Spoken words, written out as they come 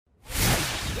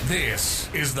This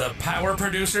is the Power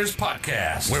Producers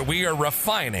Podcast, where we are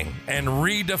refining and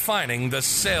redefining the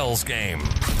sales game.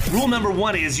 Rule number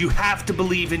one is you have to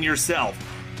believe in yourself.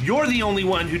 You're the only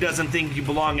one who doesn't think you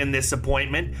belong in this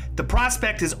appointment. The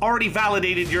prospect has already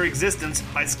validated your existence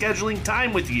by scheduling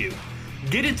time with you.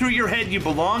 Get it through your head you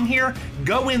belong here,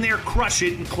 go in there, crush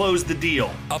it, and close the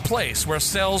deal. A place where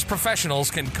sales professionals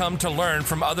can come to learn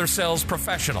from other sales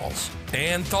professionals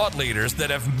and thought leaders that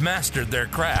have mastered their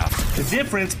craft. The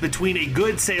difference between a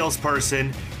good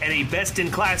salesperson and a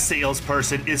best-in-class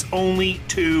salesperson is only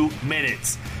 2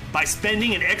 minutes. By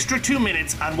spending an extra 2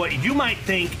 minutes on what you might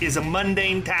think is a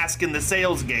mundane task in the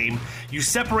sales game, you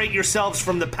separate yourselves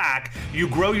from the pack, you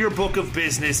grow your book of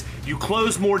business, you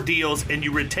close more deals, and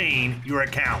you retain your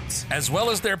accounts. As well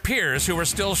as their peers who are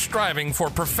still striving for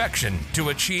perfection to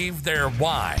achieve their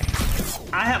why.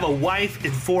 I have a wife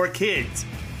and 4 kids.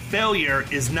 Failure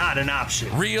is not an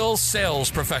option. Real sales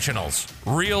professionals,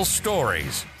 real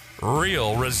stories,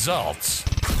 real results.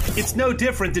 It's no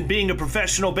different than being a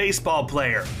professional baseball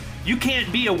player. You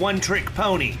can't be a one-trick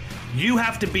pony. You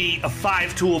have to be a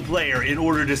 5-tool player in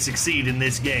order to succeed in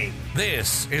this game.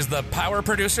 This is the Power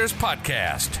Producers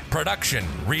Podcast, production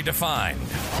redefined.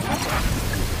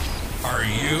 Are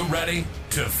you ready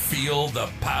to feel the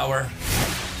power?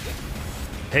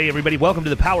 Hey everybody, welcome to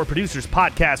the Power Producers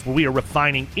Podcast, where we are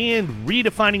refining and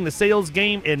redefining the sales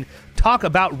game and talk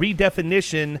about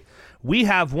redefinition. We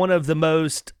have one of the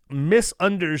most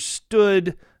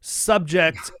misunderstood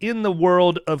subjects in the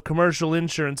world of commercial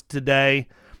insurance today,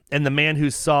 and the man who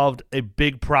solved a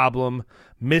big problem,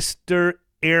 Mr.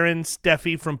 Aaron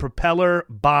Steffi from Propeller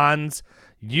Bonds.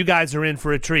 You guys are in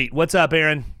for a treat. What's up,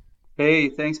 Aaron? Hey,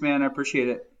 thanks, man. I appreciate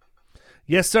it.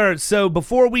 Yes, sir. So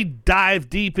before we dive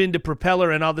deep into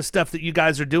Propeller and all the stuff that you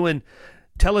guys are doing,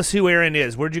 tell us who Aaron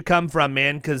is. Where'd you come from,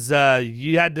 man? Because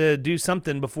you had to do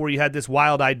something before you had this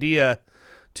wild idea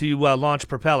to launch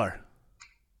Propeller.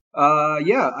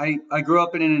 I grew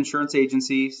up in an insurance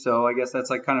agency, so I guess that's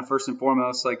like kind of first and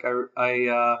foremost. Like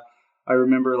I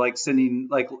remember like sending,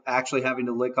 like actually having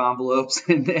to lick envelopes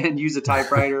and use a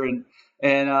typewriter and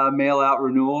mail out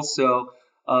renewals. So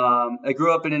I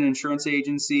grew up in an insurance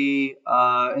agency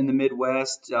in the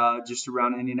Midwest, just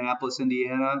around Indianapolis,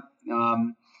 Indiana.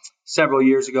 Several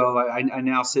years ago, I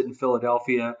now sit in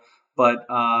Philadelphia. But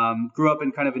grew up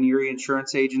in kind of an Erie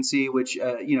insurance agency, which,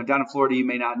 down in Florida, you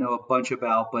may not know a bunch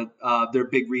about, but they're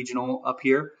big regional up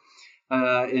here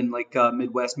in like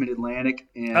Midwest, Mid-Atlantic.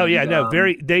 And,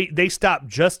 they stop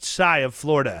just shy of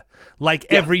Florida, like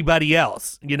everybody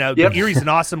else. You know, Erie's an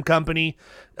awesome company.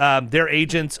 Their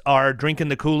agents are drinking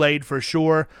the Kool-Aid for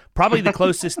sure. Probably the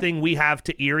closest thing we have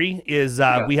to Erie is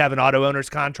we have an auto owner's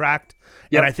contract.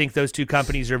 And I think those two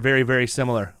companies are very, very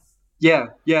similar.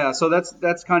 Yeah. So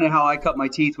that's kind of how I cut my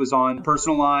teeth, was on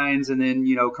personal lines and then,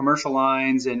 commercial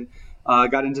lines, and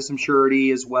got into some surety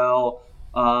as well.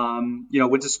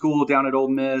 Went to school down at Ole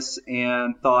Miss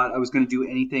and thought I was going to do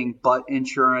anything but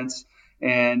insurance.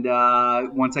 And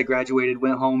once I graduated,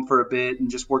 went home for a bit and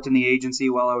just worked in the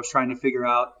agency while I was trying to figure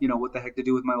out, what the heck to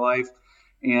do with my life.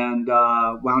 And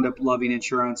wound up loving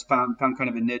insurance, found kind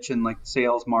of a niche in like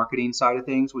sales marketing side of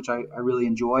things, which I really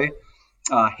enjoy.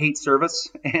 Hate service,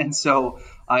 and so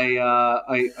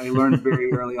I learned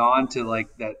very early on to like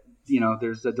that.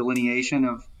 There's a delineation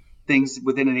of things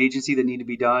within an agency that need to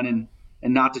be done,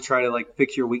 and not to try to like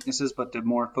fix your weaknesses, but to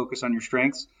more focus on your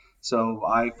strengths. So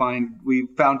we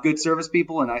found good service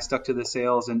people, and I stuck to the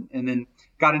sales, and then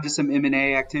got into some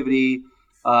M&A activity.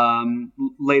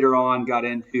 Later on, got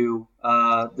into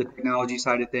the technology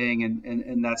side of thing,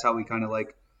 and that's how we kind of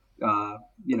like.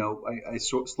 I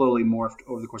slowly morphed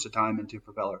over the course of time into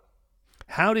Propeller.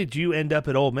 How did you end up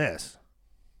at Ole Miss?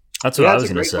 That's what I was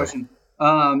going to say. Question.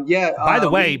 By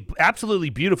the way, absolutely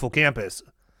beautiful campus.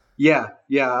 Yeah.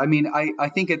 I mean, I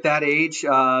think at that age,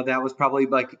 that was probably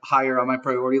like higher on my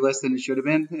priority list than it should have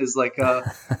been. Is like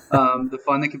the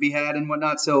fun that could be had and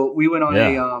whatnot. So we went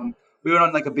on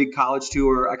like a big college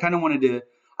tour. I kind of wanted to.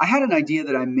 I had an idea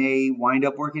that I may wind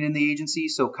up working in the agency.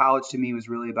 So college to me was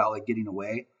really about like getting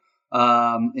away.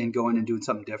 And going and doing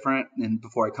something different, and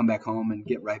before I come back home and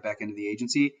get right back into the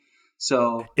agency.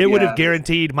 So it would have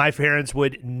guaranteed my parents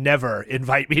would never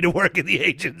invite me to work in the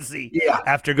agency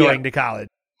after going to college.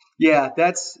 Yeah,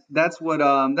 that's what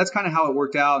that's kind of how it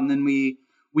worked out. And then we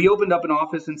opened up an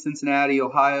office in Cincinnati,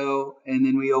 Ohio, and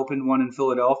then we opened one in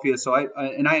Philadelphia. So I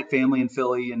had family in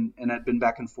Philly, and I'd been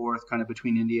back and forth kind of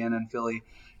between Indiana and Philly.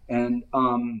 And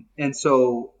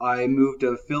so I moved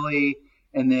to Philly,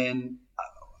 and then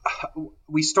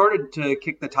we started to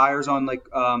kick the tires on like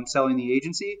selling the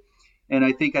agency. And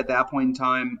I think at that point in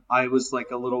time, I was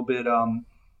like a little bit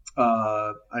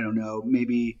I don't know,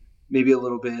 maybe a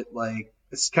little bit like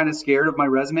kind of scared of my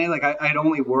resume. Like I'd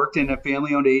only worked in a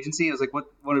family-owned agency. I was like, what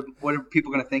are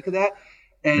people going to think of that?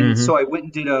 And so I went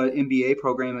and did an MBA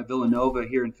program at Villanova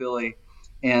here in Philly,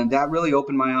 and that really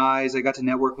opened my eyes. I got to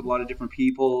network with a lot of different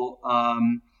people,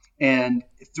 and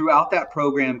throughout that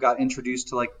program, got introduced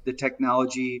to like the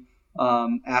technology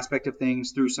aspect of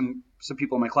things through some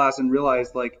people in my class, and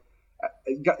realized like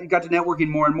got to networking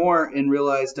more and more, and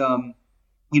realized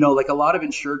like a lot of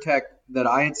InsurTech that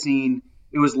I had seen,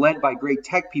 it was led by great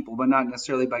tech people, but not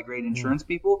necessarily by great insurance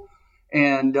people.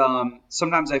 And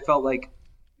sometimes I felt like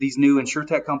these new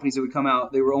InsurTech companies that would come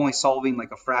out, they were only solving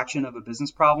like a fraction of a business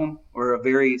problem or a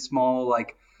very small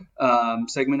like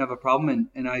segment of a problem.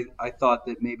 And I thought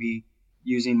that maybe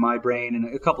using my brain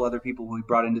and a couple other people we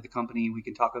brought into the company, we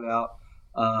can talk about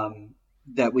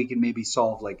that we can maybe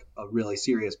solve like a really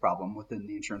serious problem within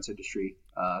the insurance industry.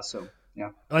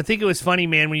 Yeah. I think it was funny,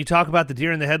 man, when you talk about the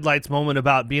deer in the headlights moment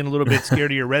about being a little bit scared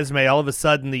of your resume, all of a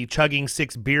sudden the chugging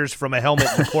 6 beers from a helmet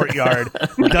in the courtyard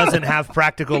doesn't have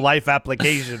practical life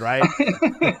application, right?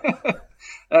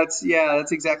 That's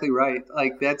exactly right.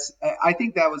 Like I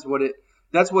think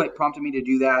that's what prompted me to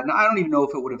do that. And I don't even know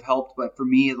if it would have helped, but for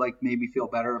me, it like made me feel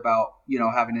better about,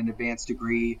 having an advanced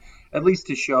degree, at least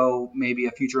to show maybe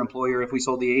a future employer if we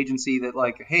sold the agency that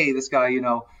like, hey, this guy,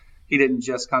 he didn't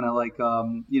just kind of like,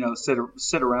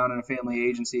 sit around in a family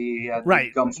agency. He had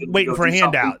right. Waiting for a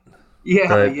handout.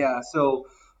 Yeah. Right. Yeah. So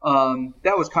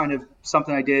that was kind of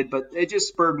something I did, but it just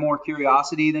spurred more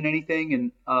curiosity than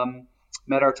anything. And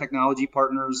met our technology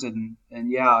partners and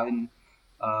kind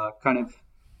of,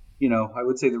 I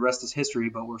would say the rest is history,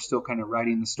 but we're still kind of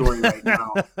writing the story right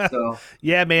now. So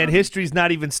yeah, man, history's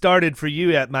not even started for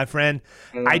you yet, my friend.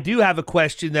 Yeah. I do have a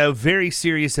question, though, very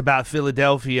serious about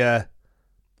Philadelphia.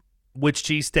 Which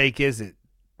cheesesteak is it?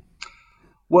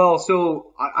 Well,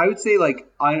 so I would say like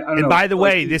I don't know. And by the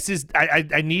way, this is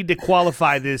I need to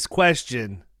qualify this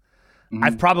question. Mm-hmm.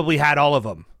 I've probably had all of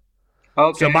them.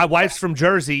 Okay. So my wife's from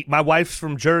Jersey,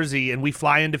 and we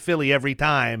fly into Philly every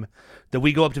time that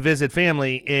we go up to visit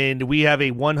family, and we have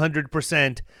a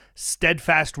 100%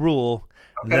 steadfast rule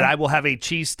that I will have a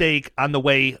cheesesteak on the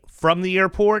way from the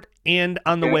airport and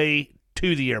on the way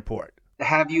to the airport.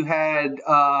 Have you had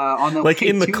on the like way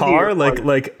in the to car? The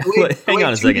like hang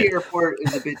on a second. The airport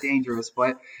is a bit dangerous,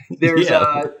 but there's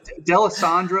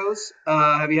D'Alessandro's.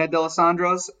 Have you had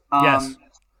D'Alessandro's? Yes.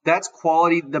 That's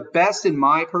quality. The best, in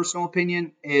my personal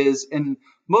opinion, is, and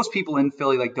most people in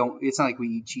Philly don't. It's not like we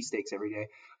eat cheesesteaks every day,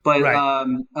 but right. I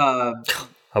would love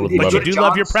it. But you do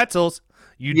love your pretzels.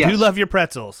 You do love your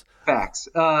pretzels. Facts.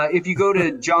 If you go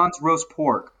to John's Roast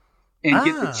Pork and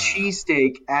get the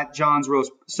cheesesteak at John's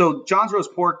Roast. So John's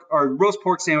Roast Pork, or roast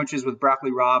pork sandwiches with broccoli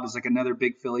rabe, is like another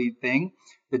big Philly thing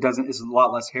that is a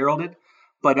lot less heralded.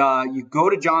 But you go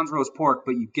to John's Roast Pork,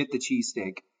 but you get the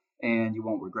cheesesteak, and you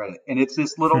won't regret it. And it's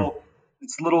this little,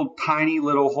 tiny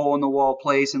little hole in the wall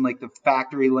place in like the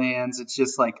factory lands. It's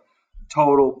just like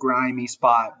total grimy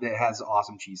spot that has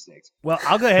awesome cheesesteaks. Well,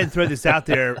 I'll go ahead and throw this out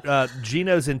there.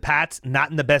 Gino's and Pat's,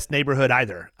 not in the best neighborhood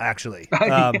either, actually.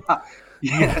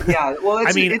 Yeah. Well,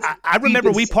 I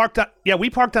remember we parked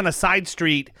on a side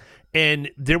street,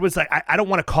 and there was like, I don't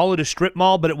want to call it a strip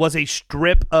mall, but it was a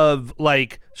strip of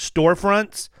like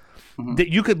storefronts that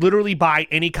you could literally buy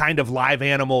any kind of live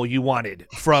animal you wanted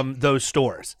from those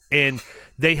stores. And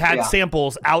they had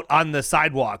samples out on the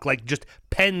sidewalk, like just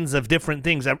pens of different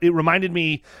things. It reminded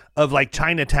me of like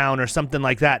Chinatown or something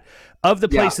like that. Of the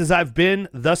places I've been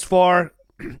thus far,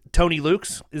 Tony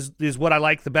Luke's is what I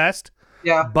like the best.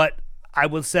 Yeah. But I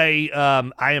will say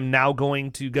I am now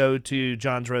going to go to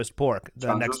John's Roast Pork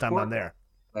next time I'm there.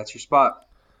 That's your spot.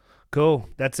 Cool.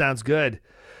 That sounds good.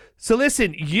 So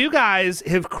listen, you guys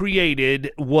have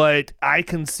created what I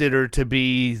consider to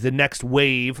be the next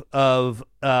wave of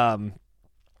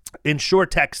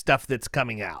InsurTech stuff that's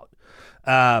coming out.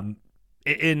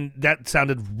 And that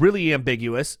sounded really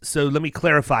ambiguous, so let me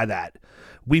clarify that.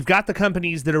 We've got the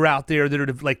companies that are out there that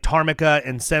are like Tarmica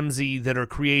and Semzi that are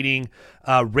creating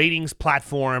ratings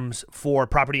platforms for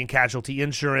property and casualty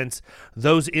insurance.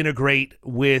 Those integrate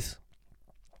with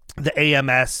the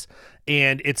AMS,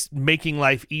 and it's making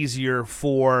life easier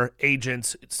for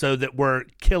agents so that we're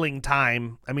killing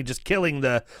time. I mean, just killing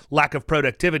the lack of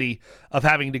productivity of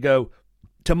having to go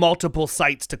to multiple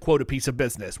sites to quote a piece of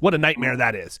business. What a nightmare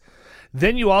that is.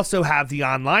 Then you also have the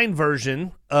online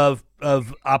version of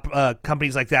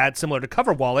companies like that, similar to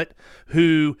CoverWallet,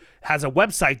 who has a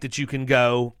website that you can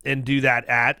go and do that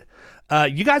at.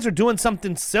 You guys are doing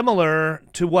something similar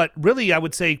to what really I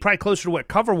would say probably closer to what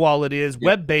CoverWallet is,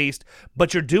 web-based,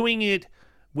 but you're doing it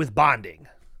with bonding.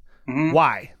 Mm-hmm.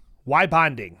 Why? Why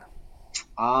bonding?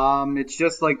 It's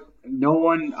just like no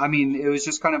one. I mean, it was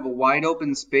just kind of a wide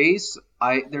open space.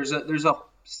 There's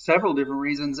several different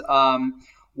reasons.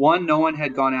 One, no one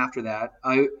had gone after that.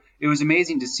 It was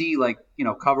amazing to see, like,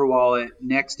 CoverWallet,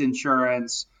 Next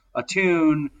Insurance,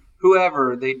 Attune,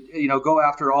 whoever, they go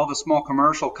after all the small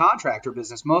commercial contractor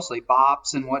business, mostly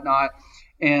BOPs and whatnot.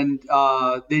 And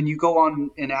then you go on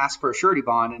and ask for a surety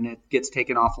bond, and it gets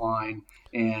taken offline,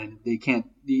 and they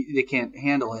can't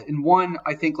handle it. And one,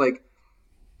 I think, like,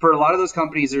 for a lot of those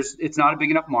companies, it's not a big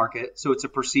enough market, so it's a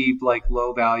perceived like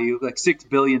low value. Like $6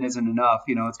 billion isn't enough,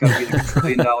 it's got to be like $1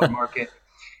 trillion market,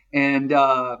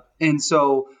 and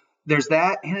so there's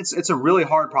that, and it's a really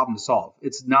hard problem to solve.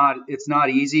 It's not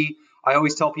easy. I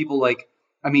always tell people, like,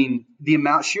 I mean, the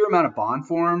sheer amount of bond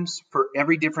forms for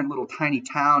every different little tiny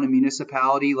town and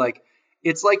municipality, like,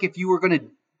 it's like if you were going to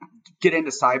get into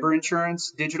cyber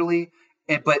insurance digitally,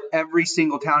 but every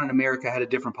single town in America had a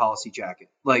different policy jacket,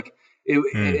 like.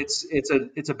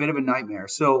 It's a bit of a nightmare.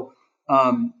 So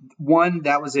one,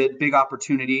 that was a big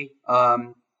opportunity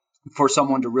for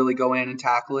someone to really go in and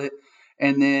tackle it.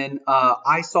 And then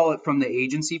I saw it from the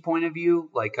agency point of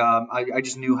view. Like I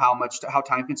just knew how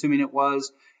time consuming it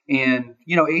was. And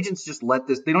agents just let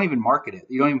this. They don't even market it.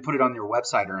 You don't even put it on their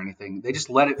website or anything. They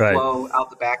just let it flow out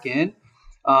the back end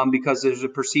because there's a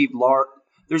perceived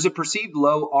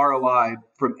low ROI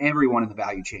from everyone in the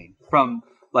value chain, from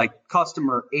like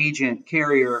customer, agent,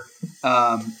 carrier,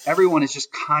 everyone is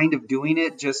just kind of doing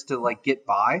it just to like get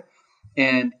by.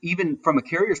 And even from a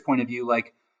carrier's point of view,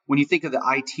 like when you think of the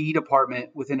IT department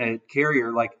within a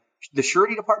carrier, like the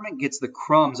surety department gets the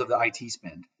crumbs of the IT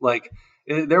spend. Like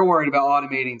they're worried about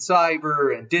automating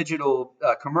cyber and digital,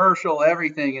 commercial,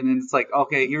 everything. And then it's like,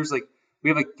 okay, here's like, we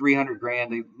have like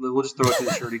 $300,000. We'll just throw it to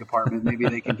the surety department. Maybe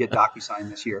they can get DocuSign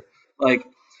this year. Like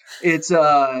it's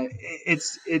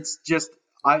just,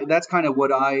 that's kind of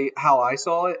how I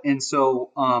saw it. And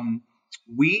so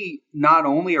we not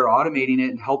only are automating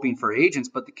it and helping for agents,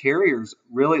 but the carriers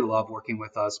really love working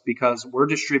with us because we're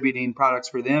distributing products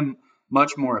for them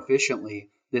much more efficiently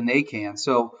than they can.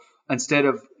 So instead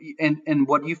of, and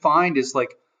what you find is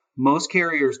like most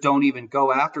carriers don't even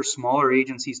go after smaller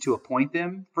agencies to appoint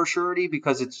them for surety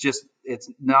because it's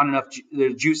not enough.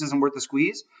 The juice isn't worth the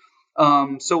squeeze.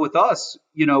 So with us,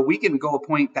 we can go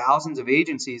appoint thousands of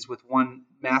agencies with one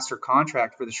master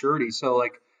contract for the surety. So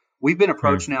like we've been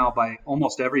approached now by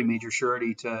almost every major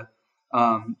surety to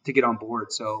get on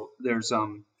board. So there's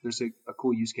a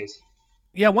cool use case.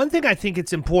 Yeah, one thing I think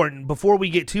it's important before we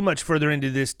get too much further into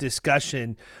this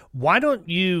discussion, why don't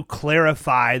you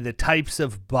clarify the types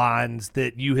of bonds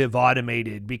that you have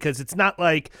automated? Because it's not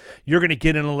like you're going to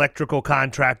get an electrical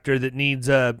contractor that needs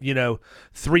a,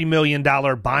 $3 million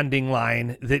bonding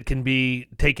line that can be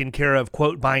taken care of,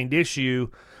 quote, bind issue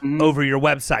over your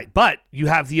website. But you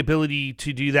have the ability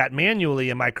to do that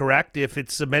manually. Am I correct? If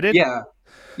it's submitted? Yeah.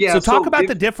 Yeah, so talk about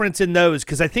the difference in those,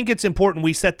 because I think it's important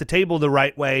we set the table the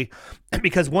right way,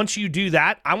 because once you do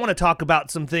that, I want to talk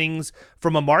about some things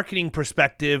from a marketing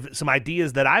perspective, some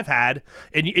ideas that I've had.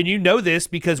 And you know this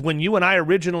because when you and I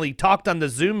originally talked on the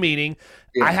Zoom meeting,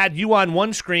 I had you on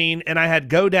one screen and I had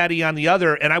GoDaddy on the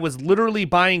other, and I was literally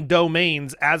buying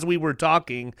domains as we were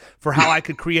talking for how I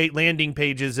could create landing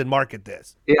pages and market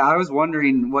this. Yeah, I was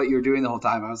wondering what you were doing the whole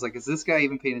time. I was like, is this guy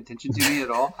even paying attention to me at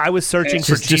all? I was searching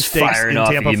for cheesesteaks in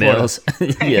Tampa, emails.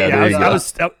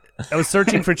 Florida. I was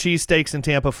searching for cheesesteaks in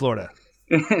Tampa, Florida.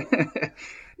 On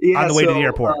the way to the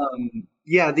airport.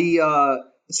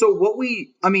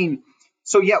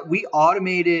 We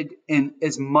automated in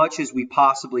as much as we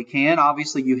possibly can.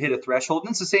 Obviously, you hit a threshold,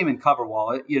 and it's the same in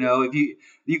CoverWallet. If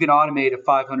you can automate a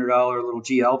 $500 little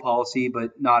GL policy,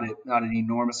 but not an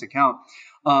enormous account.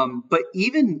 But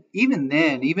even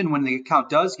then, even when the account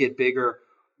does get bigger,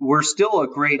 we're still a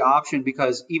great option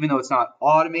because even though it's not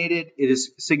automated, it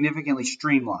is significantly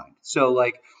streamlined. So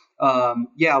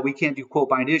we can't do quote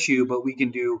bind issue, but we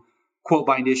can do quote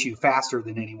bind issue faster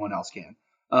than anyone else can.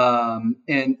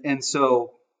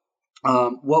 So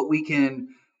what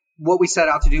we set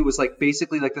out to do was like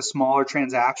basically like the smaller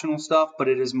transactional stuff, but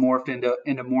it is morphed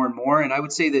into more and more. And I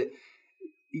would say that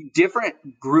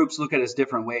different groups look at us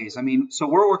different ways. I mean, so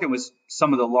we're working with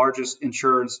some of the largest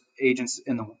insurance agents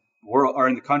in the world or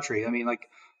in the country. I mean,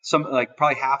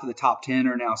 probably half of the top 10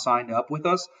 are now signed up with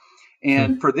us.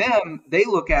 And for them, they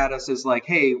look at us as like,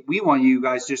 hey, we want you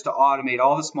guys just to automate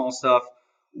all the small stuff.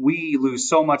 We lose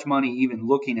so much money even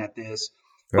looking at this.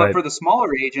 Right. But for the smaller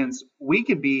agents, we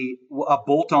can be a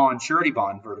bolt-on surety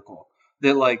bond vertical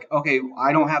that like, okay,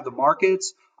 I don't have the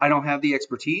markets, I don't have the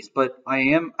expertise, but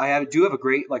I do have a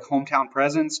great like hometown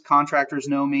presence. Contractors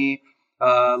know me.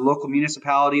 local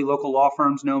municipality, local law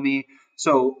firms know me.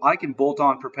 So I can bolt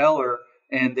on Propeller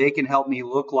and they can help me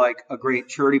look like a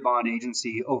great surety bond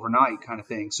agency overnight kind of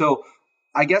thing. So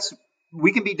I guess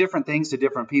we can be different things to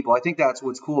different people. I think that's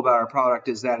what's cool about our product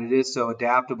is that it is so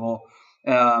adaptable,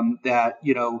 that,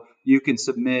 you can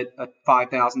submit a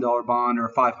 $5,000 bond or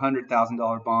a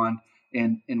 $500,000 bond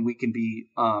and we can be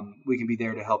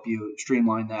there to help you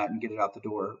streamline that and get it out the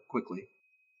door quickly.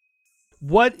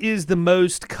 What is the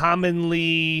most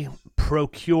commonly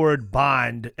procured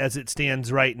bond as it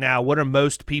stands right now? What are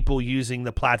most people using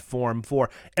the platform for?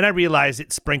 And I realize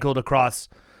it's sprinkled across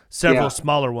several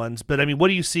smaller ones, but I mean, what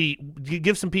do you see?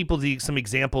 Give some people some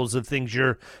examples of things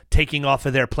you're taking off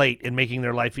of their plate and making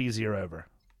their life easier over.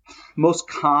 Most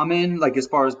common, like as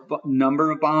far as number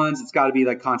of bonds, it's got to be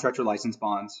like contractor license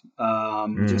bonds.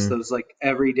 Just those like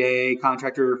everyday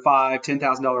contractor $5,000,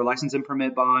 $10,000 license and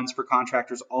permit bonds for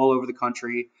contractors all over the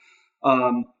country.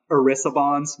 ERISA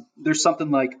bonds. There's something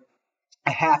like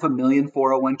 500,000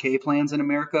 401k plans in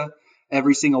America.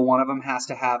 Every single one of them has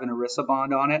to have an ERISA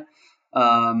bond on it.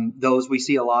 Those we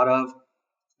see a lot of.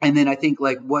 And then I think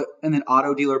and then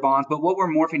auto dealer bonds. But what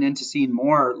we're morphing into seeing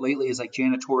more lately is like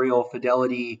janitorial,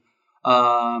 fidelity,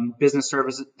 business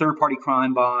services, third-party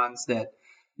crime bonds that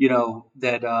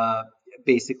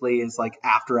basically is like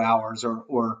after hours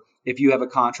or if you have a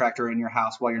contractor in your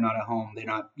house while you're not at home, they're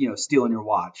not, stealing your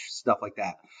watch, stuff like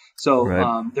that.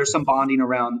 So there's some bonding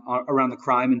around the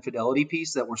crime and fidelity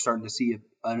piece that we're starting to see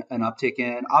an uptick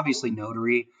in. Obviously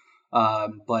notary.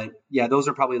 But yeah, those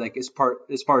are probably like as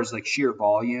far as like sheer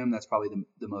volume, that's probably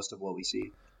the most of what we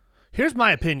see. Here's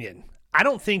my opinion. I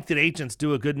don't think that agents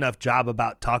do a good enough job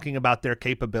about talking about their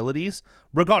capabilities.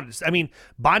 Regardless, I mean,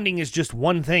 bonding is just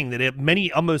one thing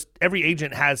that almost every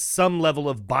agent has some level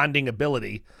of bonding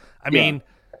ability. I mean,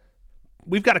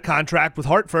 we've got a contract with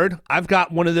Hartford. I've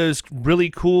got one of those really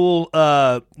cool,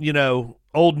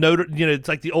 old notary, it's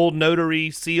like the old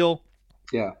notary seal.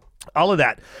 Yeah. All of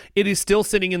that. It is still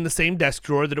sitting in the same desk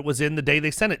drawer that it was in the day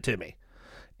they sent it to me.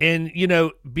 And,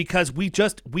 because we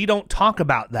don't talk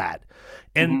about that.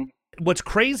 And what's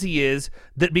crazy is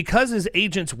that because as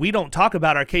agents, we don't talk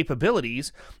about our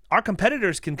capabilities, our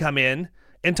competitors can come in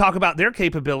and talk about their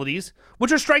capabilities,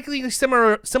 which are strikingly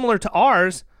similar to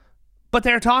ours, but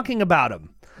they're talking about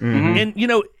them. And,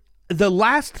 the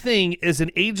last thing is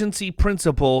an agency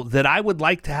principle that I would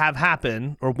like to have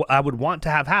happen, or I would want to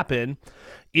have happen,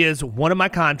 is one of my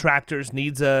contractors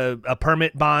needs a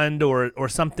permit bond or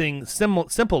something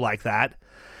simple like that,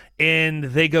 and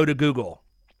they go to Google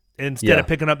instead of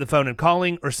picking up the phone and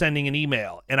calling or sending an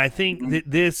email. And I think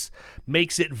that this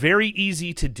makes it very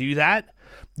easy to do that.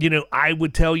 I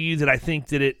would tell you that I think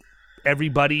that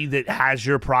everybody that has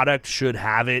your product should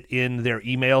have it in their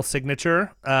email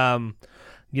signature.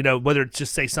 Whether it's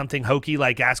just say something hokey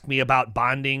like ask me about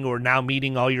bonding or now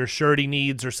meeting all your surety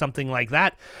needs or something like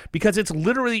that, because it's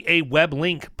literally a web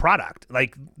link product.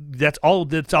 Like that's all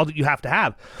that you have to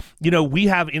have. We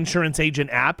have Insurance Agent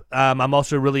app. I'm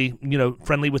also really,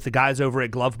 friendly with the guys over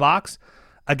at Glovebox.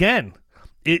 Again,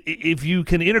 if you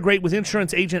can integrate with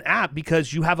Insurance Agent app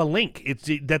because you have a link,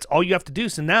 that's all you have to do.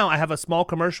 So now I have a small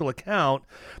commercial account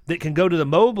that can go to the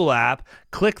mobile app,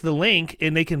 click the link,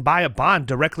 and they can buy a bond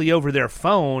directly over their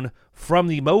phone from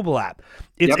the mobile app.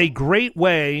 It's a great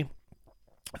way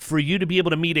for you to be able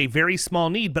to meet a very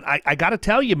small need. But I got to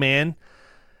tell you, man,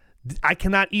 I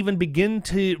cannot even begin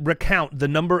to recount the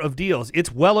number of deals.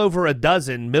 It's well over a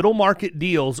dozen middle market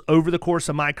deals over the course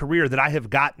of my career that I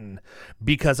have gotten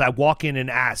because I walk in and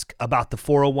ask about the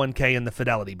 401k and the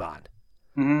fidelity bond.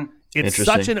 It's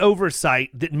such an oversight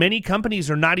that many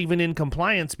companies are not even in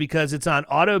compliance because it's on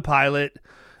autopilot,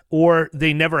 or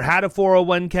they never had a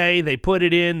 401k. They put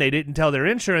it in. They didn't tell their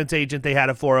insurance agent they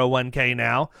had a 401k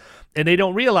now. And they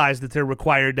don't realize that they're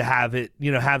required to have it,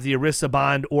 have the ERISA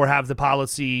bond or have the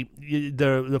policy,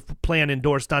 the plan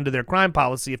endorsed onto their crime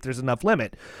policy if there's enough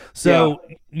limit. So,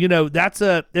 that's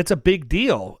a big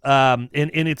deal. And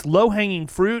it's low hanging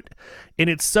fruit, and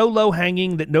it's so low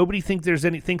hanging that nobody thinks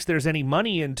there's any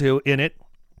money in it.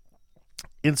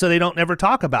 And so they don't ever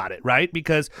talk about it, right?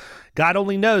 Because God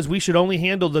only knows we should only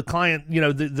handle the client,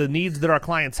 the needs that our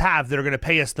clients have that are going to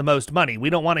pay us the most money.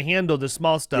 We don't want to handle the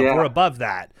small stuff. We're above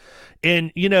that.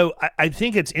 And, I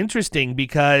think it's interesting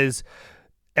because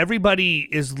everybody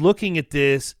is looking at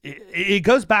this. It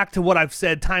goes back to what I've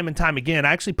said time and time again.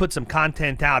 I actually put some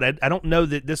content out. I don't know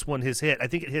that this one has hit. I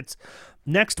think it hits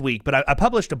next week, but I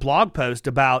published a blog post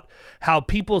about how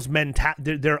people's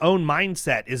their own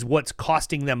mindset is what's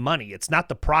costing them money. It's not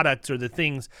the products or the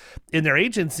things in their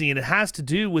agency, and it has to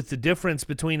do with the difference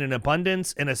between an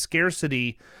abundance and a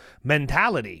scarcity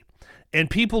mentality. And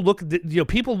people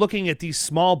people looking at these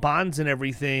small bonds and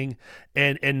everything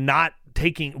and not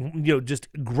taking, just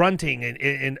grunting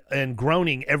and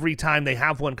groaning every time they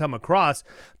have one come across,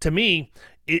 to me,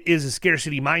 it is a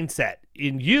scarcity mindset.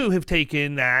 And you have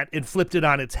taken that and flipped it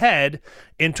on its head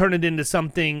and turned it into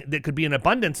something that could be an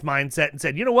abundance mindset and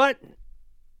said, you know what?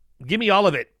 Give me all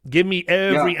of it. Give me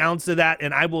every ounce of that,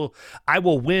 and I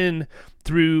will win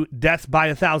through death by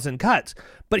 1,000 cuts.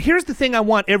 But here's the thing I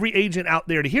want every agent out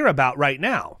there to hear about right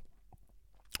now.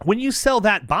 When you sell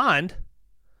that bond,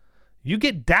 you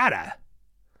get data.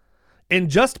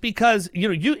 And just because,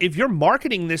 if you're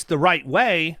marketing this the right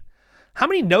way, how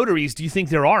many notaries do you think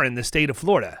there are in the state of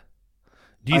Florida?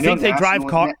 Do you think they drive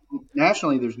cars?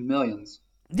 Nationally, there's millions.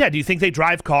 Yeah. Do you think they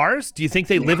drive cars? Do you think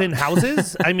they live in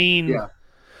houses? I mean... Yeah.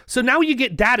 So now you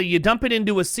get data, you dump it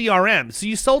into a CRM. So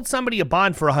you sold somebody a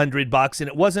bond for $100 and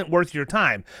it wasn't worth your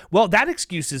time. Well, that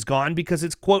excuse is gone because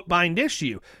it's quote bind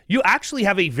issue. You actually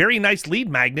have a very nice lead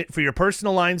magnet for your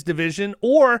personal lines division,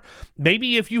 or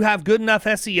maybe if you have good enough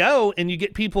SEO and you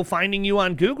get people finding you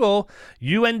on Google,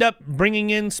 you end up bringing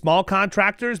in small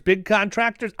contractors, big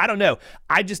contractors. I don't know.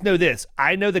 I just know this.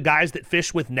 I know the guys that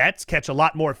fish with nets catch a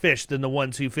lot more fish than the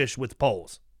ones who fish with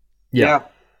poles. Yeah.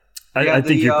 I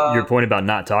think your point about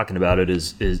not talking about it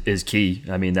is key.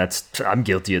 I mean, I'm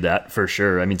guilty of that for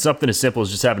sure. I mean, something as simple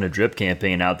as just having a drip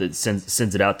campaign out that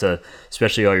sends it out to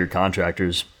especially all your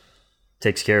contractors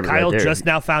takes care of it. Kyle right there. Just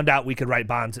now found out we could write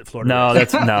bonds at Florida. No,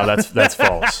 that's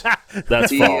false.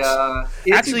 That's false.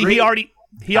 Actually, he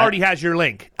already has your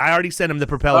link. I already sent him the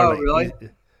propeller link. Really?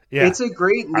 Yeah. It's a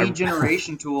great lead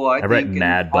generation tool. I think. write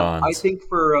mad bonds. I think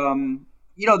for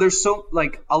there's so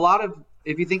a lot of.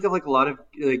 If you think of a lot of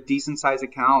decent sized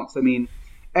accounts, I mean,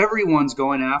 everyone's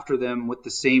going after them with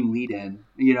the same lead in.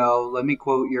 Let me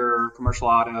quote your commercial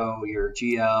auto, your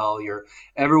GL,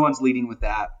 everyone's leading with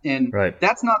that. And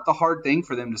That's not the hard thing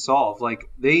for them to solve.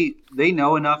 They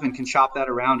know enough and can shop that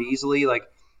around easily.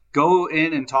 Go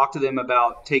in and talk to them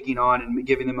about taking on and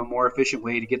giving them a more efficient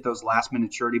way to get those last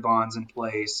minute surety bonds in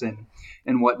place and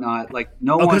whatnot.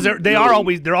 Because they're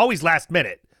always last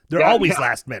minute. They're always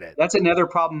last minute. That's another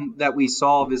problem that we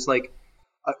solve is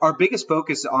our biggest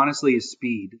focus, honestly, is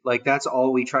speed. That's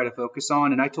all we try to focus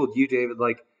on. And I told you, David,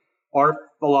 our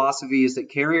philosophy is that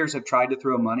carriers have tried to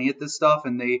throw money at this stuff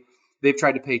and they've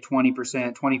tried to pay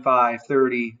 20%, 25,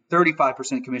 30,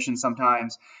 35% commission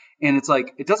sometimes. And it's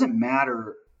it doesn't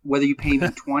matter whether you pay me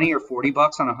 20 or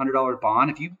 $40 on a $100 bond.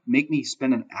 If you make me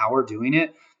spend an hour doing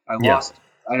it, I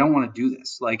don't want to do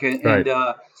this.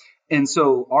 And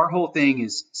so our whole thing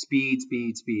is speed.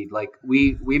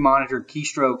 We monitor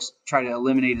keystrokes, try to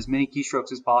eliminate as many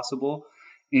keystrokes as possible.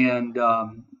 And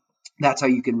that's how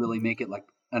you can really make it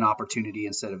an opportunity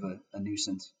instead of a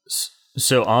nuisance.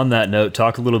 So on that note,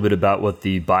 talk a little bit about what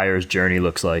the buyer's journey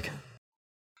looks like.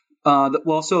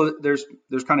 So there's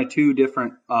kind of two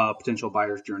different potential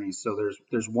buyer's journeys. So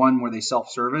there's one where they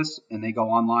self-service and they go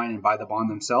online and buy the bond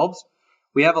themselves.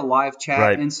 We have a live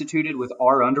chat instituted with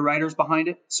our underwriters behind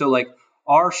it. So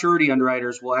our surety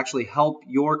underwriters will actually help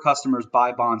your customers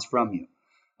buy bonds from you.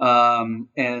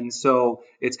 And so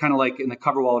it's kind of like in the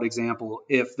CoverWallet example,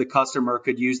 if the customer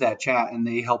could use that chat and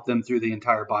they help them through the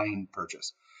entire buying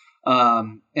purchase.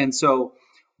 And so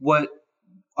what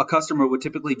a customer would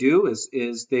typically do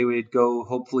is they would go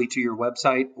hopefully to your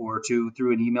website or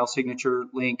through an email signature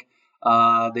link.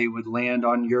 They would land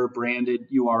on your branded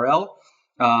URL.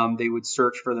 They would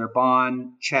search for their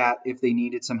bond, chat if they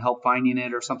needed some help finding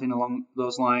it or something along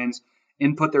those lines,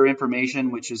 input their information,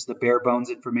 which is the bare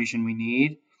bones information we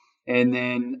need. And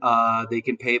then they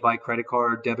can pay by credit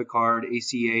card, debit card,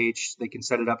 ACH. They can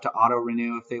set it up to auto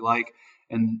renew if they like.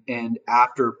 And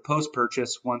after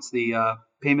post-purchase, once the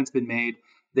payment's been made,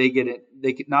 they get it.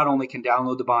 They not only can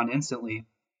download the bond instantly,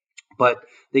 but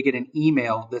they get an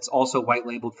email that's also white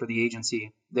labeled for the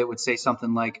agency that would say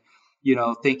something like,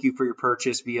 thank you for your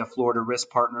purchase via Florida Risk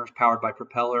Partners powered by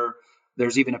Propeller.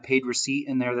 There's even a paid receipt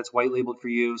in there that's white labeled for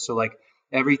you. So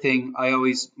everything,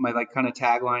 my kind of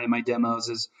tagline in my demos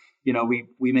is,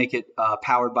 we make it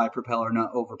powered by Propeller,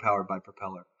 not overpowered by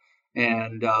Propeller.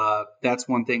 And that's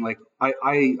one thing.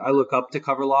 I look up to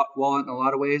CoverWallet in a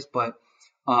lot of ways, but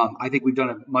I think we've done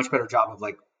a much better job of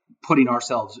putting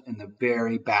ourselves in the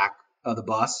very back of the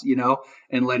bus,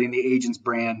 and letting the agent's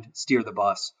brand steer the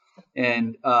bus.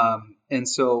 And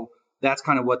so that's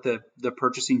kind of what the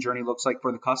purchasing journey looks like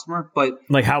for the customer. But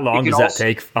how long does that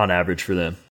take on average for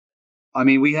them? I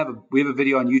mean, we have a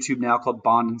video on YouTube now called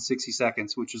Bond in 60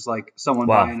 Seconds, which is someone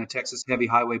buying a Texas heavy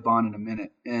highway bond in a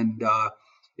minute. And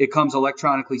it comes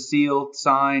electronically sealed,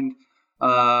 signed.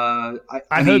 I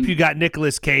hope you got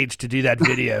Nicolas Cage to do that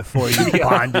video for you,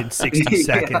 Bond in 60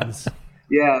 seconds.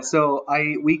 Yeah, so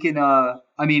we can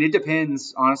I mean, it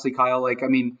depends, honestly, Kyle. Like, I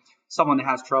mean, someone that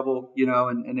has trouble,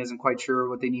 and isn't quite sure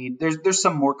what they need. There's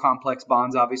some more complex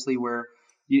bonds, obviously, where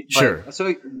Sure.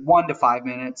 So 1 to 5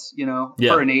 minutes, Yeah.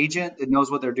 for an agent that knows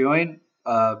what they're doing,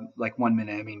 like 1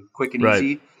 minute. I mean, quick and Right.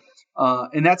 easy.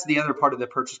 And that's the other part of the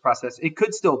purchase process. It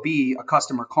could still be a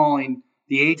customer calling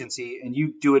the agency and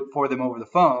you do it for them over the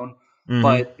phone,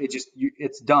 but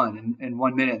it's done in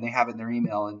 1 minute and they have it in their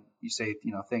email and you say,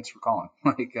 thanks for calling.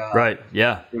 Like, right.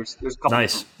 Yeah. There's a couple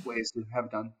different ways to have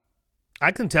it done.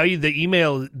 I can tell you the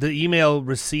email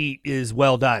receipt is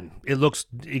well done. It looks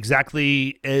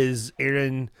exactly as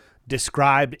Aaron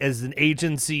described as an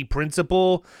agency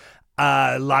principal.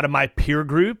 A lot of my peer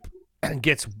group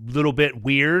gets a little bit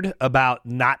weird about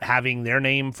not having their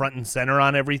name front and center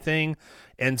on everything.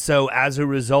 And so as a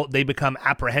result, they become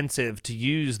apprehensive to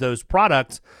use those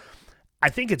products. I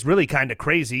think it's really kind of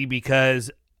crazy because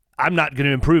I'm not going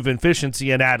to improve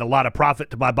efficiency and add a lot of profit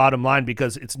to my bottom line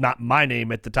because it's not my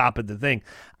name at the top of the thing.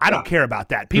 I don't care about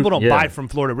that. People don't buy from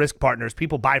Florida Risk Partners.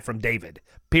 People buy from David,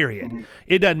 period.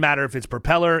 It doesn't matter if it's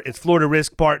Propeller, it's Florida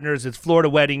Risk Partners, it's Florida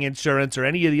Wedding Insurance, or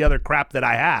any of the other crap that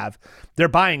I have. They're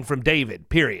buying from David,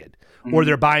 period. Or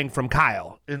they're buying from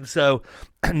Kyle. And so,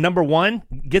 number one,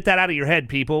 get that out of your head,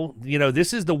 people.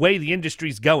 This is the way the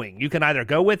industry's going. You can either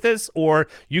go with us or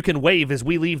you can wave as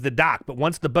we leave the dock. But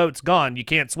once the boat's gone, you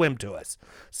can't swim to us.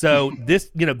 So this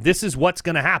is what's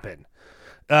going to happen.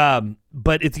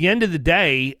 But at the end of the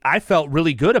day, I felt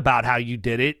really good about how you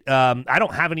did it. I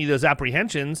don't have any of those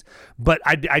apprehensions, but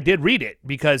I did read it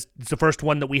because it's the first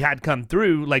one that we had come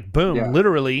through, like boom,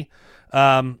 literally.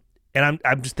 And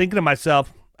I'm just thinking to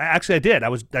myself, actually, I did.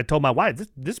 I told my wife,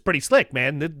 this is pretty slick,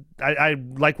 man. I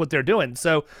like what they're doing.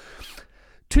 So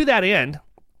to that end,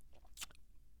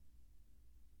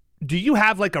 do you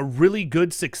have like a really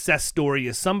good success story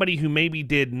as somebody who maybe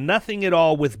did nothing at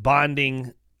all with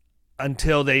bonding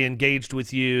until they engaged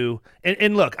with you?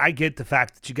 And look, I get the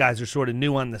fact that you guys are sort of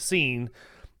new on the scene,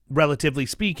 relatively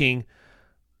speaking.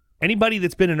 Anybody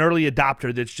that's been an early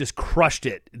adopter that's just crushed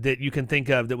it that you can think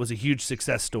of that was a huge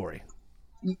success story?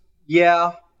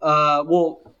 Yeah.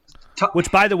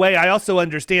 Which, by the way, I also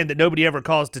understand that nobody ever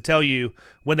calls to tell you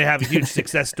when they have a huge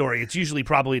success story. It's usually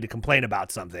probably to complain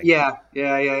about something. Yeah.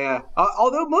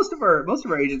 Although most of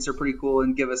our agents are pretty cool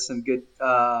and give us some good,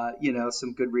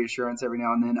 some good reassurance every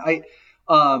now and then.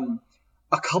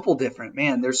 A couple different,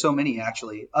 man. There's so many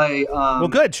actually. Well,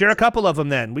 good. Share a couple of them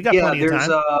then. We got plenty of time.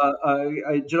 There's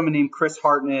a gentleman named Chris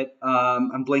Hartnett.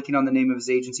 I'm blanking on the name of his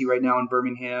agency right now in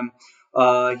Birmingham.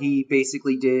 He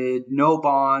basically did no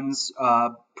bonds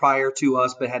prior to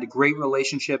us, but had great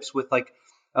relationships with like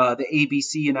the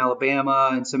ABC in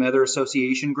Alabama and some other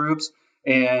association groups.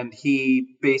 And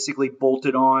he basically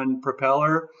bolted on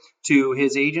Propeller to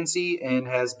his agency and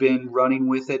has been running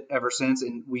with it ever since.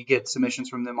 And we get submissions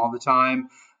from them all the time.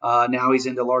 Now he's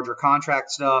into larger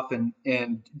contract stuff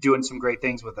and doing some great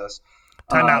things with us.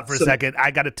 Time out for a second.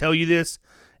 I got to tell you this,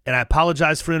 and I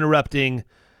apologize for interrupting,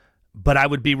 but I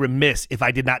would be remiss if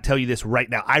I did not tell you this right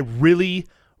now. I really,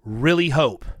 really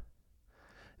hope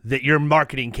that your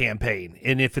marketing campaign,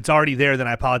 and if it's already there, then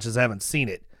I apologize, I haven't seen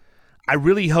it. I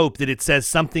really hope that it says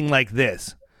something like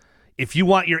this. If you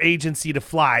want your agency to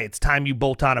fly, it's time you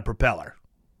bolt on a Propeller.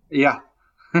 Yeah.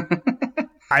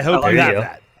 I hope you have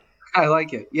that. I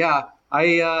like it. Yeah.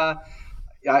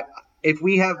 If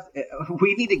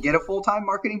we need to get a full-time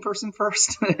marketing person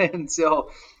first. And so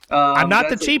I'm not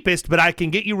the cheapest, but I can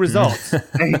get you results.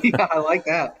 Yeah, I like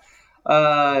that.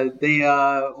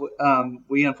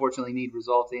 We unfortunately need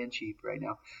results and cheap right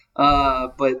now.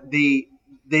 But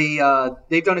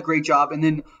they've done a great job. And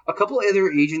then a couple of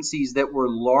other agencies that were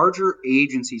larger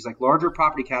agencies, like larger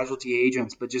property casualty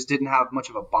agents, but just didn't have much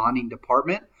of a bonding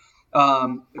department.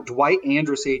 Dwight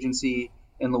Andrus agency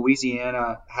in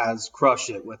Louisiana has crushed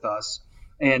it with us.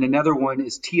 And another one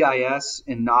is TIS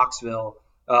in Knoxville,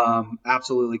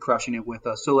 absolutely crushing it with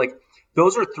us. So like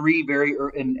those are three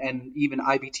and even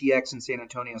IBTX in San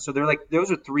Antonio. So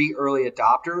those are three early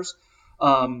adopters.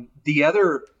 The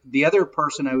other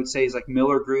person I would say is like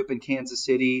Miller Group in Kansas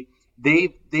City.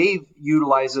 They've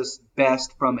utilized us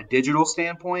best from a digital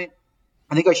standpoint.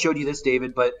 I think I showed you this,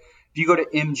 David, but if you go to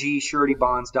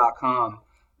mgsuretyBonds.com,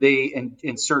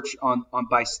 and search on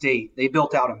by state, they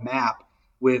built out a map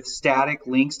with static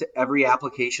links to every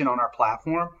application on our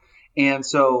platform. And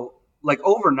so like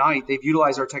overnight, they've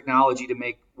utilized our technology to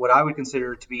make what I would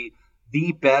consider to be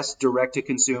the best direct to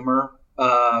consumer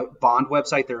bond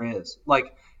website there is.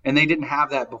 Like, and they didn't have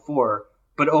that before,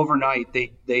 but overnight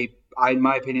in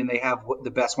my opinion, they have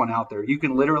the best one out there. You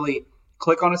can literally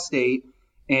click on a state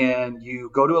and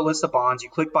you go to a list of bonds, you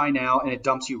click buy now, and it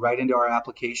dumps you right into our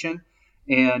application.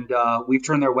 And we've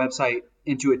turned their website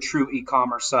into a true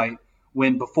e-commerce site,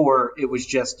 when before it was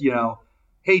just,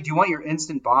 hey, do you want your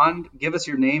instant bond? Give us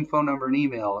your name, phone number, and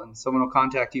email, and someone will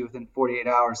contact you within 48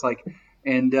 hours.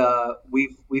 And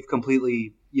we've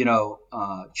completely,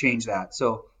 changed that.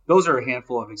 So those are a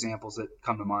handful of examples that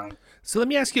come to mind. So let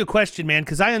me ask you a question, man,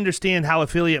 because I understand how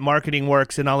affiliate marketing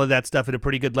works and all of that stuff at a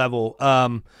pretty good level.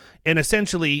 And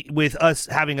essentially, with us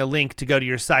having a link to go to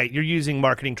your site, you're using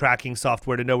marketing tracking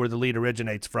software to know where the lead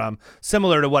originates from,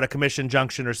 similar to what a Commission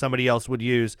Junction or somebody else would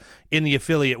use in the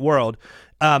affiliate world.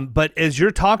 But as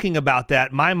you're talking about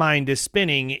that, my mind is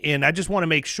spinning, and I just want to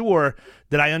make sure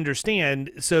that I understand.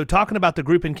 So talking about the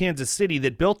group in Kansas City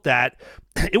that built that,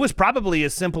 it was probably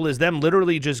as simple as them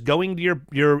literally just going to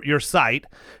your site,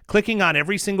 clicking on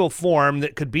every single form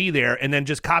that could be there, and then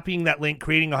just copying that link,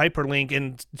 creating a hyperlink,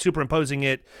 and superimposing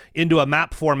it into a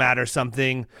map format or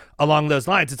something along those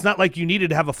lines. It's not like you needed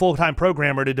to have a full-time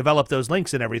programmer to develop those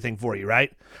links and everything for you, right?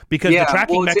 Because the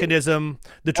tracking mechanism,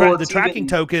 the tracking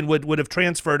token would have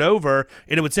transferred over,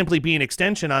 and it would simply be an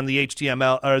extension on the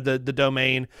HTML or the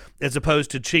domain, as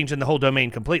opposed to changing the whole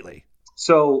domain completely.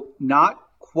 So not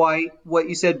quite what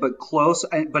you said, but close.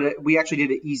 But we actually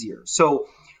did it easier. So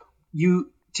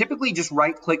you typically just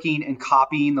right-clicking and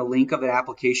copying the link of an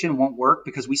application won't work,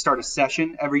 because we start a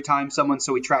session every time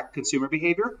so we track consumer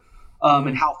behavior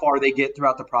and how far they get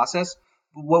throughout the process.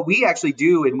 But what we actually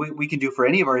do, and we can do for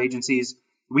any of our agencies,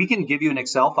 we can give you an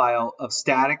Excel file of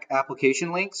static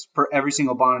application links for every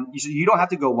single bond. You don't have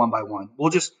to go one by one.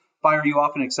 We'll just fire you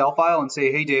off an Excel file and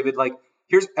say, hey, David,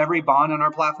 here's every bond on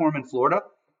our platform in Florida.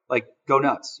 Go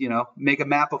nuts, make a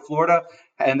map of Florida,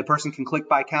 and the person can click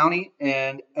by county,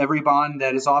 and every bond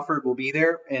that is offered will be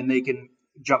there, and they can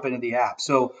jump into the app.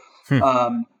 So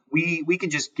we can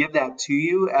just give that to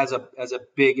you as a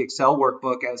big Excel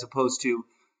workbook, as opposed to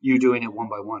you doing it one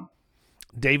by one.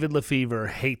 David Lefevre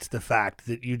hates the fact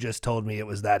that you just told me it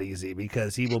was that easy,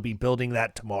 because he will be building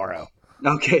that tomorrow.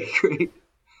 Okay, great.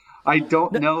 I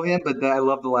don't know him, but I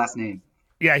love the last name.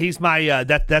 Yeah, he's my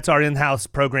that's our in-house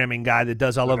programming guy that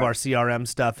does all of our CRM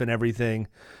stuff and everything.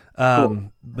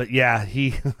 Cool. But yeah,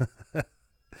 he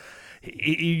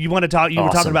you want to talk? You were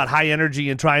talking about high energy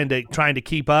and trying to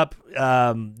keep up.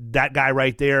 That guy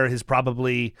right there has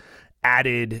probably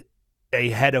added a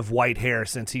head of white hair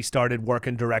since he started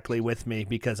working directly with me,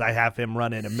 because I have him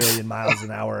running 1,000,000 miles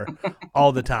an hour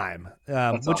all the time,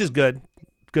 which is good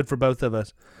for both of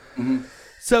us. Mm-hmm.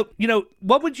 So,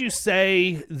 what would you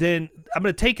say then? I'm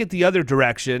going to take it the other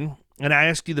direction, and I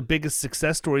ask you the biggest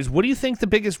success stories. What do you think the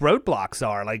biggest roadblocks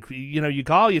are?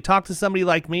 You talk to somebody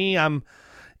like me, I'm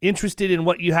interested in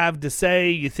what you have to say.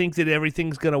 You think that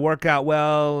everything's going to work out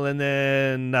well, and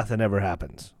then nothing ever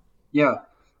happens. Yeah.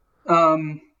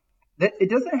 It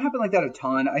doesn't happen like that a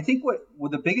ton. I think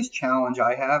what the biggest challenge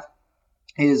I have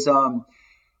is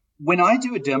when I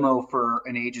do a demo for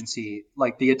an agency,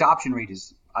 the adoption rate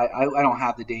is, I don't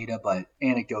have the data, but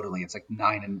anecdotally, it's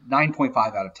 9.5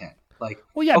 out of 10.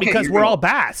 Because we're all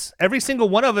bass. Every single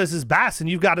one of us is bass, and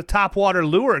you've got a topwater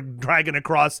lure dragging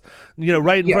across,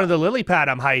 right in front of the lily pad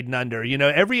I'm hiding under.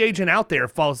 Every agent out there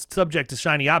falls subject to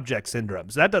shiny object syndrome.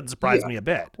 So that doesn't surprise me a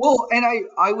bit. Well, and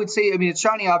I would say, it's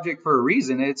shiny object for a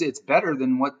reason. It's better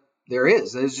than what there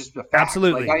is. It's just a fact.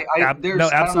 Absolutely. Absolutely.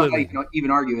 I don't know how you can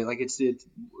even argue it. It's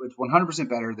 100%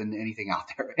 better than anything out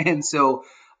there. And so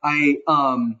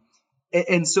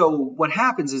and so what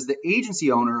happens is the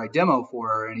agency owner I demo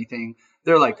for or anything,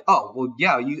 they're like, oh, well,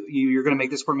 yeah, you're going to make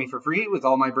this for me for free with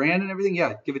all my brand and everything.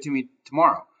 Yeah, give it to me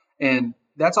tomorrow. And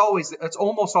that's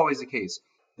almost always the case.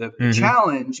 The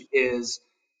challenge is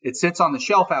it sits on the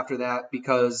shelf after that,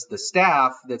 because the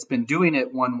staff that's been doing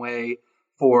it one way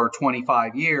for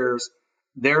 25 years,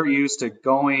 they're used to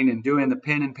going and doing the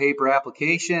pen and paper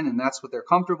application, and that's what they're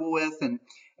comfortable with. And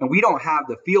we don't have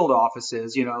the field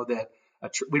offices, that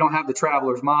we don't have the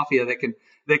Travelers Mafia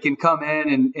that can come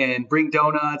in and bring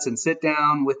donuts and sit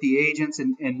down with the agents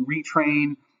and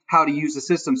retrain how to use the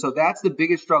system. So that's the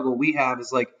biggest struggle we have, is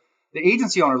the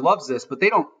agency owner loves this, but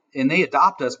they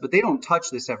adopt us, but they don't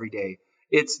touch this every day.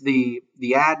 It's the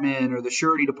admin or the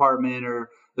surety department or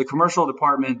the commercial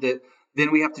department that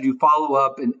then we have to do follow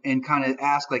up and kind of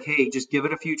ask, hey, just give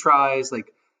it a few tries.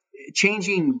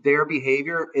 Changing their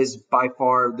behavior is by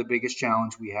far the biggest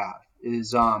challenge we have.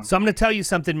 So I'm going to tell you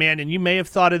something, man, and you may have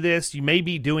thought of this. You may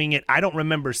be doing it. I don't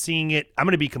remember seeing it. I'm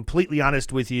going to be completely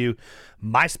honest with you.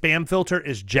 My spam filter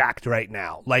is jacked right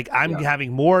now. I'm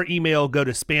having more email go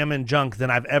to spam and junk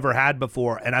than I've ever had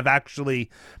before, and I've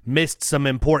actually missed some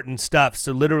important stuff.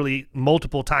 So literally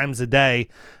multiple times a day,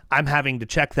 I'm having to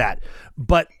check that.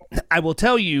 But I will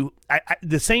tell you,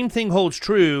 the same thing holds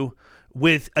true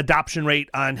with adoption rate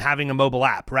on having a mobile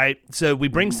app, right? So we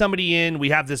bring somebody in, we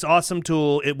have this awesome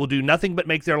tool, it will do nothing but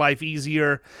make their life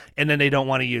easier, and then they don't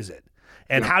want to use it.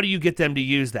 And how do you get them to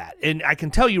use that? And I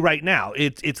can tell you right now,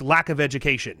 it's lack of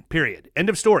education, period. End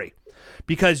of story.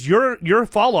 Because your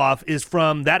fall off is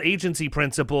from that agency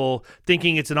principal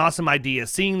thinking it's an awesome idea,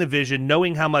 seeing the vision,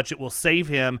 knowing how much it will save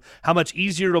him, how much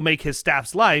easier it'll make his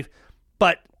staff's life,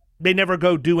 but they never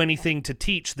go do anything to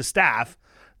teach the staff.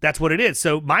 That's what it is.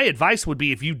 So my advice would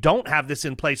be, if you don't have this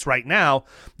in place right now,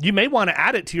 you may want to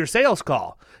add it to your sales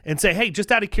call and say, hey,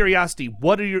 just out of curiosity,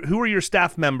 who are your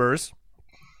staff members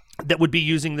that would be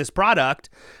using this product,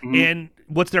 and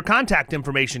what's their contact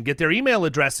information? Get their email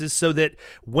addresses so that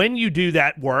when you do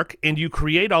that work and you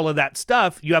create all of that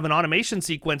stuff, you have an automation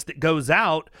sequence that goes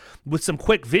out with some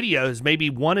quick videos, maybe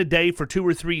one a day for 2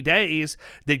 or 3 days,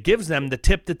 that gives them the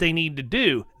tip that they need to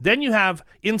do. Then you have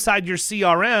inside your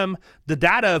CRM the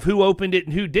data of who opened it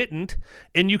and who didn't,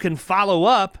 and you can follow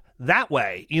up that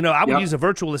way. I would use a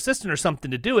virtual assistant or something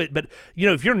to do it, but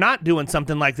if you're not doing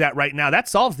something like that right now, that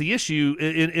solves the issue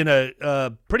in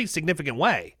a pretty significant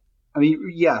way. I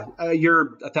mean, yeah,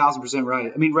 you're 1,000%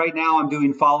 right. I mean, right now I'm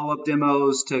doing follow-up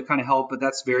demos to kind of help, but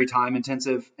that's very time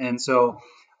intensive. And so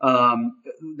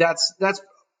that's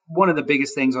one of the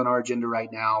biggest things on our agenda right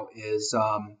now is,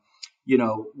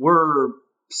 we're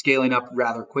scaling up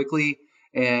rather quickly.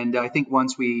 And I think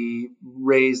once we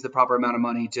raise the proper amount of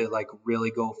money to like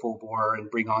really go full bore and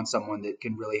bring on someone that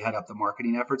can really head up the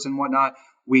marketing efforts and whatnot,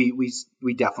 we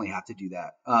definitely have to do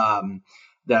that.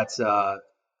 That's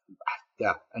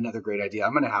another great idea.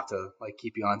 I'm going to have to like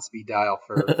keep you on speed dial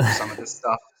for some of this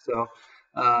stuff. So,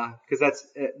 cause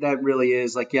that really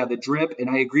is like, the drip. And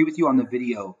I agree with you on the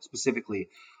video specifically.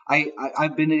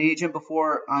 I've been an agent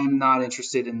before. I'm not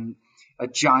interested in a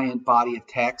giant body of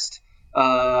text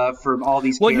from all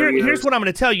these carriers. Here's what I'm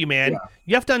going to tell you, man.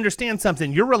 You have to understand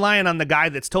something. You're relying on the guy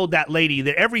that's told that lady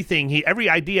that every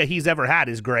idea he's ever had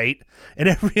is great, and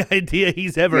every idea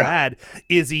he's ever had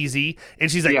is easy. And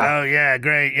she's like, oh yeah,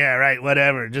 great, yeah, right,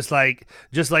 whatever. Just like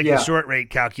the short rate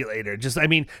calculator.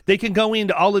 They can go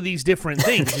into all of these different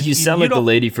things. You sound like the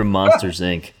lady from Monsters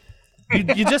Inc.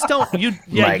 You just don't. You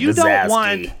don't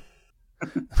want.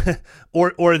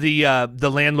 or the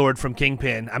landlord from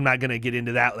Kingpin. I'm not going to get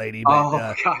into that lady,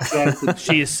 but gosh,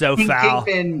 she is so foul.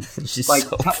 Kingpin, she's like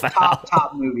so foul.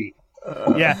 top movie.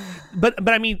 But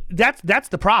I mean that's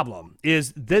the problem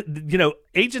is that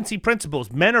agency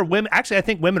principals, men or women. Actually, I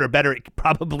think women are better at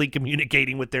probably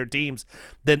communicating with their teams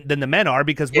than the men are,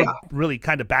 because we're really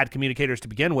kind of bad communicators to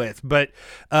begin with. But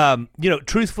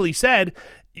truthfully said,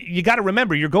 you got to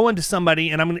remember, you're going to somebody,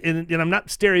 and I'm not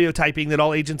stereotyping that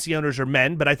all agency owners are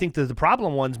men, but I think that the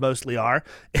problem ones mostly are.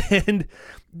 And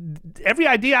every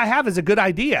idea I have is a good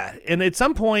idea. And at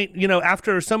some point,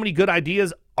 after so many good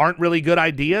ideas aren't really good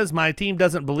ideas, my team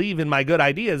doesn't believe in my good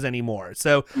ideas anymore.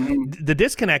 So the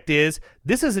disconnect is,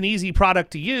 this is an easy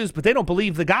product to use, but they don't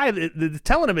believe the guy that's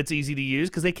telling them it's easy to use,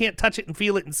 because they can't touch it and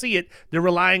feel it and see it. They're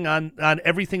relying on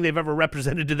everything they've ever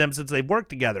represented to them since they've worked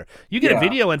together. You get a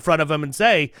video in front of them and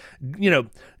say,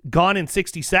 gone in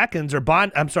 60 seconds, or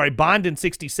Bond in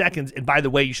 60 seconds. And by the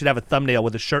way, you should have a thumbnail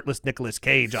with a shirtless Nicolas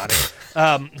Cage on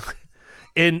it.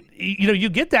 And you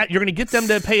get that, you're going to get them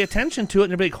to pay attention to it,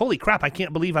 and they'll be like, holy crap, I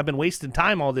can't believe I've been wasting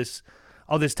time all this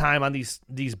time on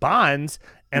these bonds,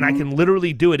 and I can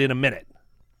literally do it in a minute.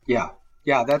 Yeah,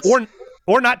 that's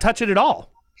or not touch it at all.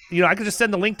 I could just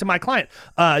send the link to my client.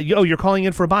 You're calling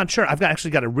in for a bond? Sure. I've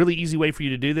actually got a really easy way for you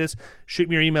to do this. Shoot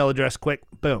me your email address quick.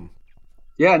 Boom.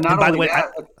 Yeah, not only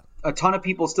that, a ton of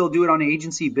people still do it on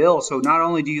agency bill. So not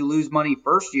only do you lose money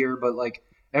first year, but like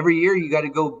every year you got to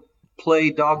go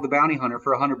play Dog the Bounty Hunter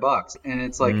for $100, and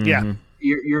it's like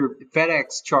your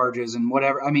FedEx charges and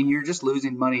whatever. I mean, you're just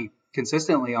losing money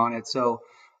consistently on it. So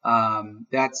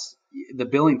that's the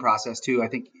billing process too. I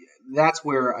think that's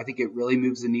where I think it really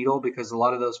moves the needle, because a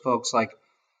lot of those folks, like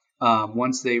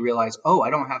once they realize, I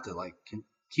don't have to like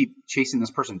keep chasing this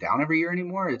person down every year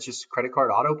anymore. It's just credit card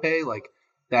auto pay. Like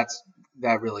that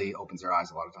really opens their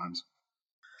eyes a lot of times.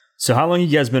 So how long have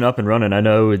you guys been up and running? I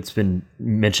know it's been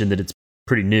mentioned that it's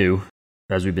pretty new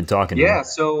as we've been talking. Yeah.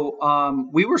 So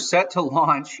we were set to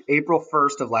launch April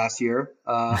 1st of last year.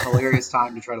 Hilarious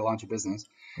time to try to launch a business.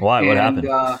 Why? What happened?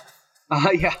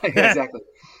 Yeah, exactly.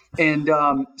 And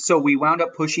so we wound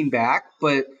up pushing back,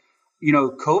 but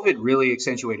COVID really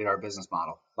accentuated our business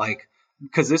model. Like,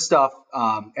 because this stuff,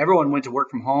 everyone went to work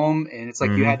from home, and it's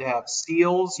like you had to have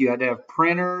seals, you had to have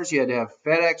printers, you had to have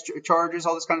FedEx charges,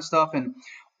 all this kind of stuff. And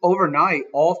overnight,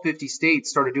 all 50 states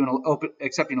started doing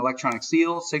accepting electronic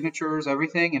seals, signatures,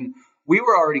 everything. And we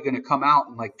were already going to come out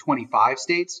in like 25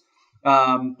 states.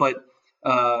 But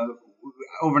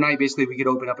overnight, basically, we could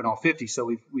open up in all 50. So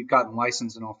we've gotten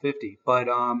licensed in all 50. But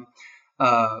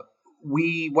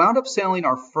we wound up selling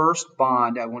our first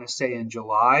bond, I want to say, in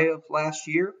July of last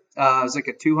year. It was like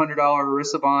a $200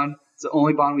 ERISA bond. It's the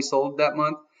only bond we sold that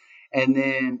month. And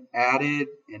then added,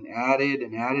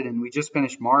 and we just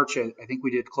finished March. I think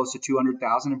we did close to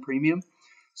 $200,000 in premium.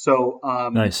 So,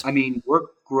 nice. I mean, we're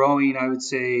growing, I would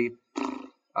say,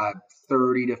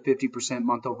 30 to 50%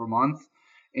 month over month.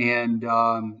 And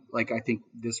like I think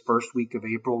this first week of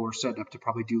April, we're setting up to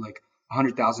probably do like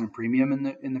 100,000 in premium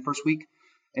in the first week.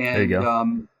 And there you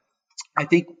go. I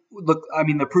think, look, I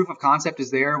mean, the proof of concept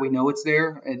is there. We know it's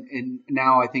there, and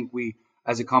now I think we,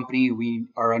 as a company, we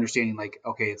are understanding like,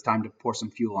 okay, it's time to pour some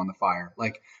fuel on the fire.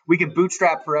 Like we can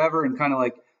bootstrap forever and kind of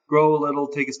like grow a little,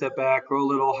 take a step back, grow a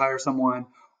little, hire someone,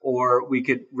 or we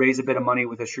could raise a bit of money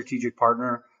with a strategic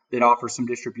partner that offers some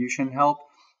distribution help,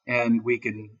 and we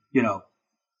can,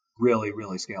 really,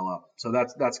 really scale up. So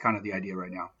that's kind of the idea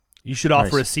right now. You should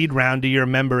offer a seed round to your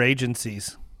member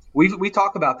agencies. We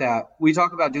talk about that. We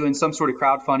talk about doing some sort of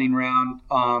crowdfunding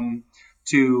round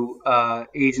to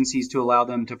agencies to allow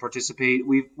them to participate.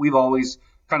 We've always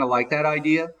kind of liked that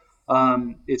idea.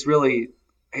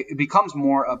 It becomes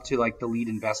more up to like the lead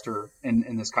investor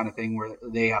in this kind of thing where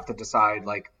they have to decide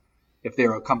like if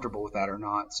they're comfortable with that or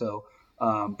not. So,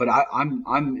 but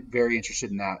I'm very interested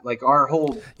in that. Like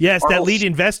lead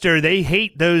investor, they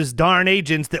hate those darn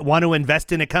agents that want to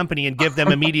invest in a company and give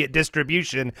them immediate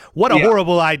distribution. What a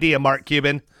horrible idea, Mark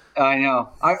Cuban. I know.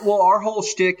 Our whole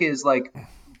shtick is like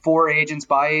for agents,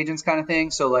 by agents kind of thing.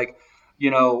 So like,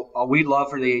 we'd love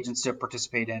for the agents to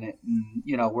participate in it.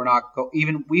 And, we're not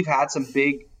we've had some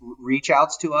big reach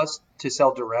outs to us to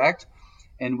sell direct.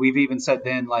 And we've even said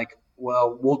then like,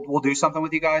 well, we'll do something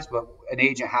with you guys, but an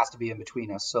agent has to be in between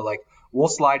us. So like we'll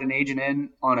slide an agent in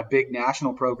on a big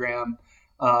national program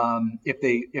if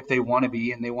they want to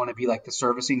be, and they want to be like the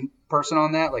servicing person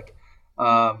on that. Like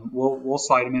we'll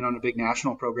slide them in on a big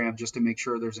national program just to make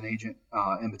sure there's an agent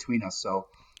in between us. So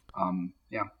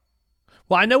yeah.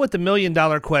 Well, I know what the $1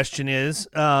 million question is.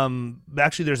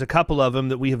 Actually, there's a couple of them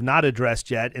that we have not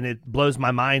addressed yet, and it blows my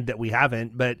mind that we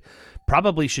haven't, but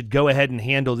probably should go ahead and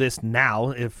handle this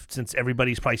now since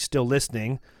everybody's probably still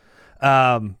listening. We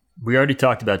already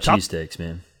talked about cheesesteaks,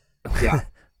 man. Yeah.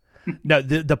 No,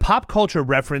 the pop culture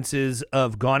references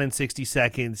of Gone in 60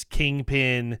 Seconds,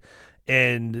 Kingpin,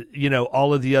 and,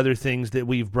 all of the other things that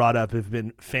we've brought up have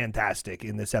been fantastic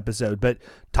in this episode. But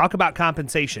talk about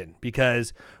compensation,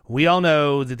 because we all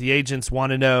know that the agents want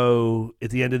to know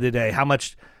at the end of the day, how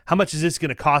much is this going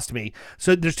to cost me?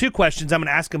 So there's two questions. I'm going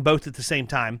to ask them both at the same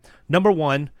time. Number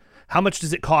one, how much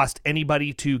does it cost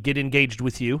anybody to get engaged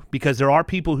with you? Because there are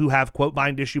people who have quote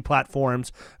bind issue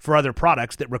platforms for other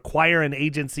products that require an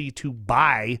agency to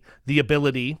buy the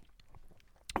ability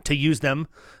to use them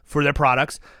for their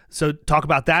products. So talk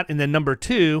about that. And then number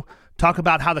two, talk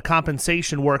about how the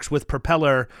compensation works with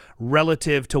Propeller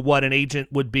relative to what an agent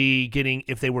would be getting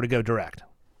if they were to go direct.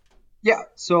 Yeah.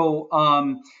 So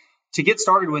to get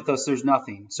started with us, there's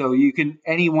nothing. So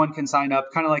anyone can sign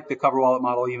up, kind of like the Cover Wallet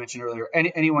model you mentioned earlier.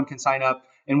 Anyone can sign up,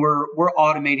 and we're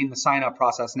automating the sign up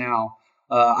process now.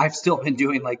 I've still been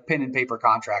doing like pen and paper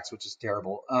contracts, which is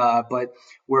terrible. But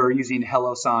we're using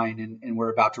HelloSign, and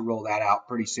we're about to roll that out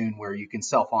pretty soon, where you can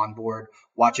self onboard,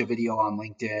 watch a video on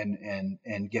LinkedIn,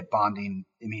 and get bonding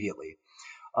immediately.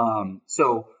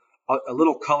 So a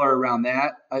little color around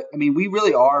that. I mean, we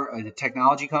really are a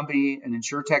technology company, an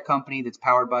insurtech company that's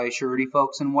powered by surety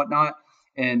folks and whatnot,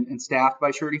 and staffed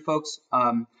by surety folks.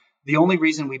 The only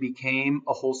reason we became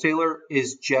a wholesaler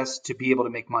is just to be able to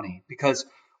make money, because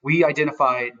we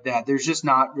identified that there's just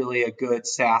not really a good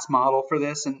SaaS model for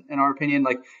this, in our opinion.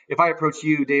 Like if I approached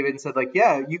you, David, and said like,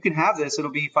 yeah, you can have this, it'll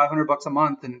be $500 a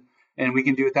month, and we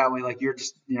can do it that way. Like you're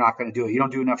not going to do it. You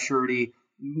don't do enough surety.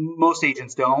 Most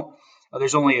agents don't.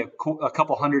 There's only a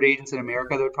couple hundred agents in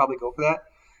America that would probably go for that.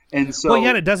 And so, well,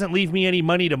 yeah, it doesn't leave me any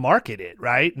money to market it,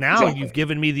 right? Now exactly. You've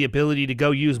given me the ability to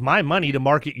go use my money to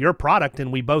market your product,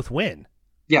 and we both win.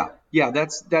 Yeah,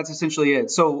 that's essentially it.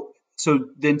 So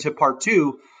then to part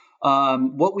two.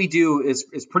 What we do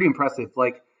is pretty impressive.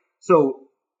 Like,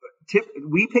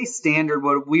 we pay standard,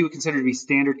 what we would consider to be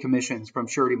standard commissions from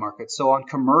surety markets. So on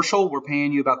commercial, we're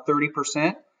paying you about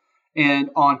 30%, and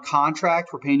on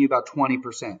contract, we're paying you about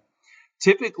 20%.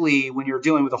 Typically, when you're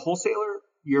dealing with a wholesaler,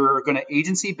 you're going to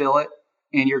agency bill it,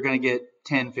 and you're going to get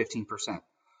 10, 15%.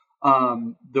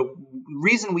 The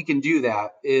reason we can do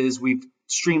that is we've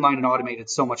streamlined and automated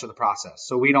so much of the process.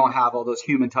 So we don't have all those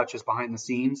human touches behind the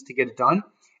scenes to get it done.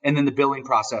 And then the billing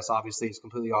process obviously is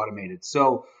completely automated.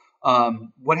 So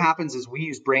what happens is we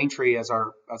use Braintree as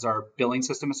our billing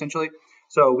system essentially.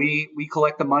 So we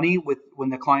collect the money when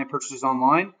the client purchases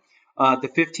online. The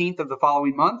 15th of the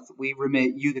following month, we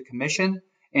remit you the commission,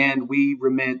 and we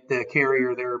remit the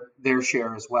carrier their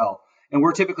share as well. And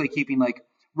we're typically keeping like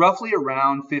roughly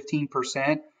around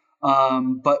 15%,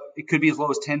 but it could be as low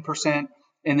as 10%.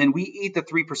 And then we eat the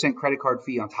 3% credit card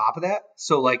fee on top of that.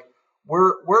 So like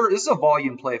this is a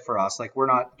volume play for us. Like we're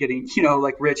not getting,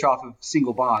 like rich off of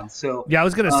single bonds. So yeah, I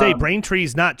was going to say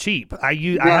Braintree's not cheap. I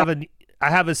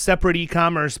have a separate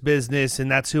e-commerce business, and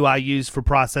that's who I use for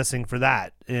processing for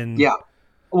that. And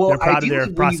well, they're proud of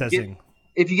their processing.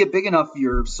 If you get big enough,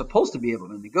 you're supposed to be able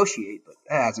to negotiate, but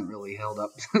that hasn't really held up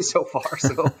so far.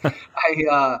 So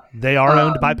they are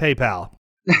owned by PayPal.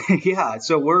 Yeah.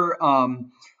 So we're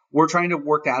trying to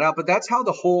work that out, but that's how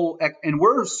and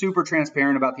we're super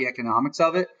transparent about the economics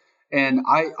of it. And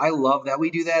I love that we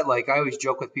do that. Like I always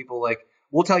joke with people, like,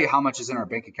 we'll tell you how much is in our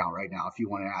bank account right now if you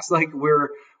want to ask. Like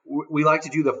we like to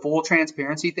do the full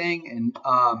transparency thing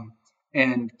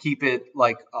and keep it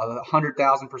like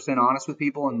 100,000% honest with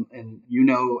people, and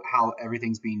how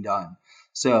everything's being done.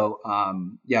 So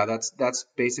that's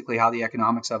basically how the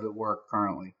economics of it work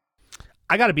currently.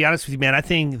 I got to be honest with you, man. I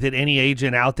think that any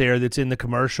agent out there that's in the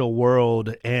commercial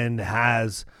world and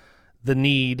has the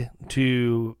need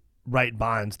to write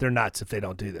bonds, they're nuts if they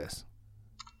don't do this.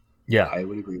 Yeah, I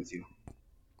would agree with you.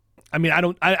 I mean, I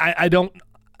don't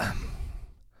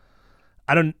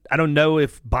know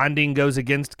if bonding goes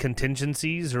against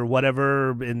contingencies or whatever,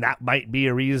 and that might be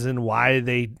a reason why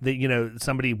they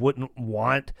somebody wouldn't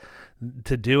want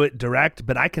to do it direct.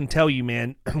 But I can tell you,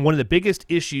 man, one of the biggest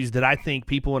issues that I think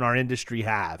people in our industry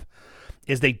have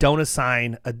is they don't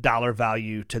assign a dollar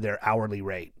value to their hourly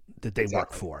rate that they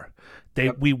work for.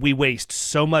 We waste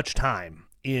so much time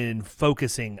in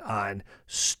focusing on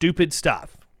stupid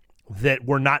stuff that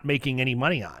we're not making any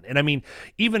money on. And I mean,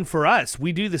 even for us,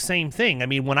 we do the same thing. I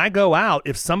mean, when I go out,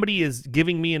 if somebody is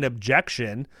giving me an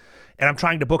objection and I'm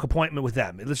trying to book appointment with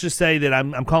them, let's just say that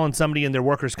I'm calling somebody and their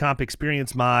workers' comp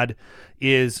experience mod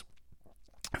is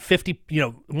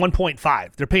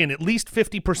 1.5. They're paying at least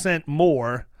 50%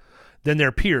 more than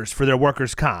their peers for their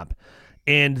workers' comp.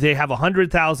 And they have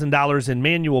 $100,000 in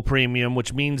manual premium,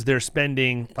 which means they're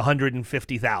spending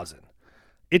 $150,000.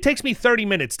 It takes me 30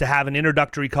 minutes to have an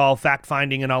introductory call,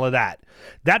 fact-finding, and all of that.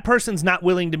 That person's not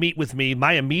willing to meet with me.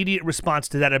 My immediate response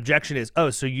to that objection is,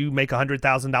 oh, so you make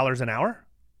 $100,000 an hour?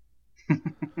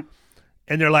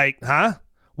 And they're like, huh?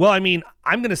 Well, I mean,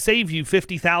 I'm going to save you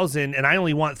 $50,000, and I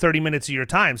only want 30 minutes of your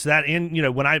time. So that,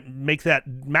 when I make that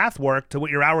math work to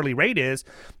what your hourly rate is,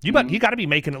 you got to be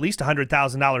making at least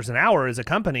 $100,000 an hour as a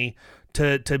company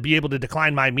to be able to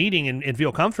decline my meeting and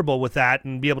feel comfortable with that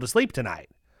and be able to sleep tonight.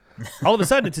 All of a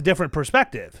sudden, it's a different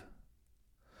perspective.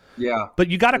 Yeah. But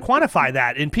you got to quantify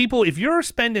that. And people, if you're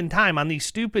spending time on these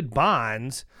stupid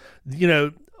bonds,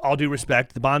 all due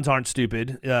respect, the bonds aren't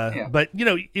stupid. But,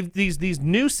 if these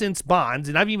nuisance bonds,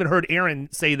 and I've even heard Aaron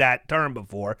say that term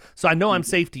before, so I know I'm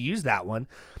safe to use that one.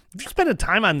 If you're spending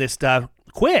time on this stuff,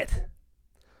 quit.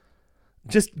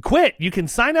 Just quit. You can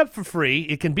sign up for free.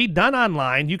 It can be done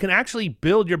online. You can actually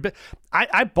build your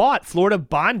I bought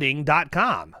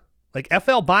FloridaBonding.com. Like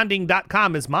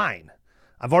FLBonding.com is mine.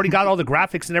 I've already got all the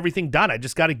graphics and everything done. I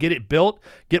just got to get it built,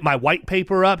 get my white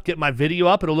paper up, get my video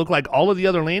up. It'll look like all of the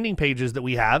other landing pages that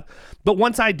we have. But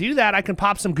once I do that, I can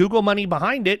pop some Google money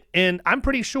behind it, and I'm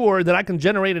pretty sure that I can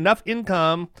generate enough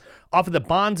income off of the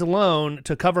bonds alone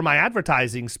to cover my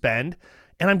advertising spend,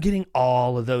 and I'm getting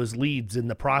all of those leads in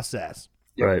the process.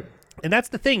 Right. And that's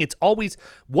the thing. It's always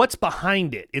what's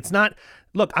behind it. It's not,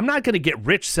 look, I'm not going to get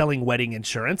rich selling wedding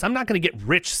insurance. I'm not going to get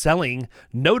rich selling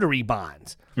notary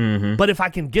bonds. Mm-hmm. But if I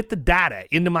can get the data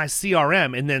into my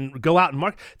CRM and then go out and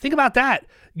market, think about that.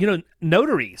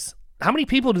 Notaries, how many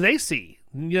people do they see?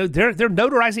 They're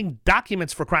notarizing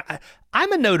documents for crime.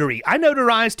 I'm a notary. I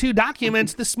notarized 2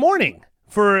 documents this morning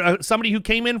for somebody who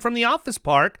came in from the office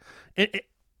park.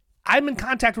 I'm in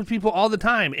contact with people all the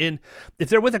time. And if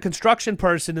they're with a construction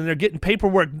person and they're getting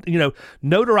paperwork,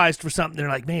 notarized for something, they're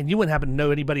like, man, you wouldn't happen to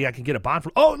know anybody I can get a bond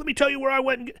from. Oh, let me tell you where I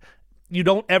went. You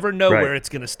don't ever know where it's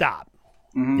going to stop.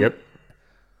 Mm-hmm. Yep.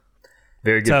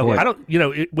 Very good point. I don't,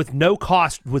 with no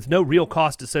real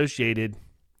cost associated,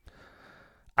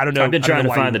 I don't know. I've been trying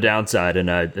to find the downside, and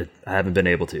I haven't been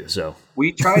able to. So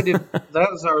we tried to.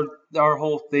 That was our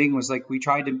whole thing. Was like we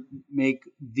tried to make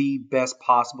the best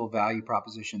possible value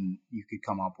proposition you could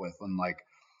come up with, and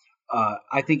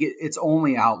I think it's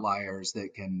only outliers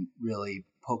that can really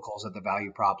poke holes at the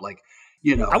value prop. Like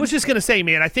You know, I was just going to say,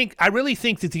 man, I really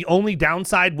think that the only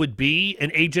downside would be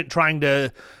an agent trying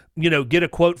to, get a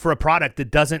quote for a product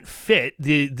that doesn't fit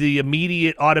the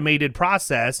immediate automated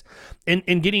process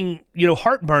and getting,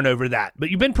 heartburn over that.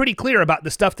 But you've been pretty clear about the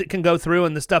stuff that can go through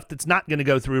and the stuff that's not going to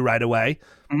go through right away.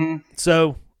 Mm-hmm.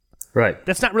 So right.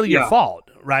 That's not really your fault,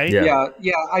 right? Yeah.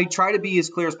 I try to be as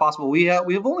clear as possible.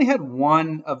 We've only had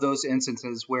one of those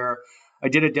instances where I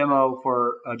did a demo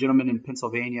for a gentleman in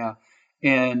Pennsylvania,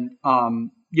 and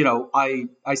I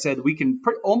said we can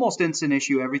almost instant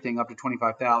issue everything up to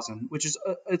 25,000, which is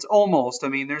it's almost. I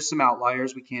mean, there's some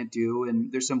outliers we can't do,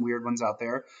 and there's some weird ones out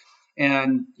there.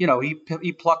 And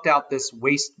he plucked out this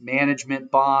waste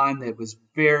management bond that was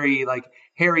very like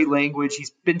hairy language.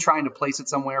 He's been trying to place it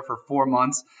somewhere for 4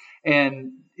 months,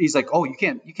 and he's like, "Oh, you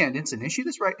can't instant issue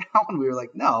this right now." And we were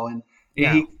like, "No," and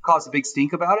he caused a big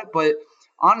stink about it, but.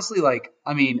 Honestly,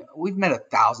 we've met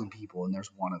 1,000 people and there's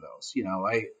one of those,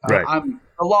 I'm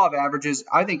the law of averages.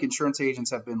 I think insurance agents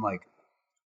have been like,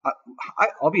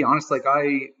 I'll be honest,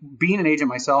 being an agent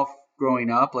myself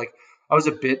growing up, I was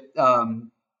a bit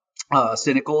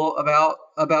cynical about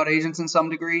agents in some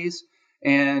degrees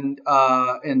and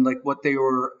what they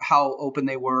were, how open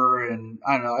they were. And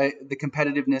I don't know, the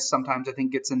competitiveness sometimes I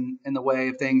think gets in the way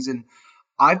of things. And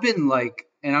I've been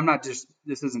and I'm not just,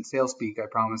 this isn't sales speak, I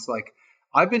promise,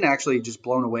 I've been actually just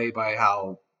blown away by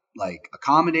how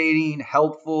accommodating,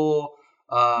 helpful,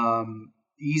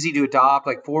 easy to adopt,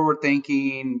 forward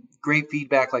thinking, great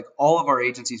feedback. All of our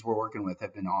agencies we're working with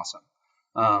have been awesome.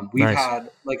 We've had,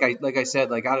 I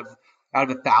said, out of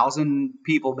 1,000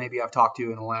 people maybe I've talked to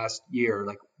in the last year,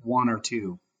 one or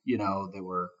two, that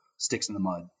were sticks in the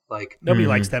mud. Nobody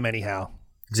likes them anyhow.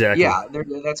 Exactly. Yeah,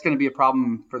 that's going to be a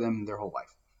problem for them their whole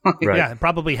life. Right. Yeah, it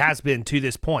probably has been to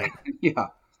this point. Yeah.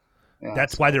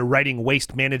 That's why they're writing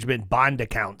waste management bond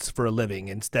accounts for a living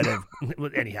instead of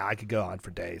anyhow, I could go on for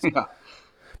days. Yeah.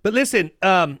 But listen,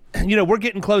 we're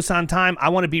getting close on time. I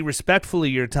want to be respectful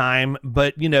of your time,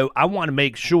 but I want to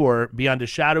make sure beyond a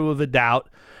shadow of a doubt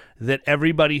that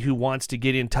everybody who wants to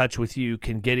get in touch with you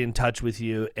can get in touch with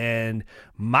you. And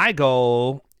my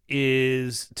goal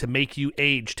is to make you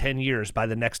age 10 years by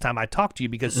the next time I talk to you,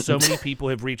 because so many people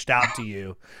have reached out to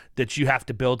you that you have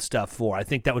to build stuff for. I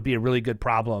think that would be a really good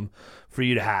problem for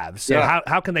you to have. So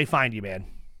how can they find you, man?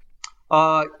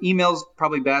 Email's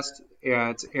probably best.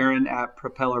 It's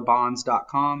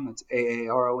aaron@propellerbonds.com. It's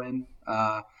AARON.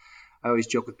 I always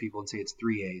joke with people and say it's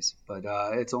 3 A's, but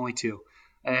it's only 2.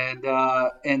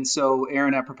 And so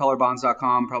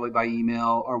aaron@propellerbonds.com, probably by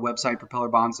email. Our website,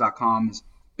 propellerbonds.com, is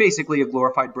basically a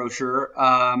glorified brochure.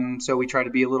 So we try to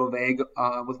be a little vague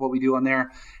with what we do on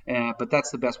there. But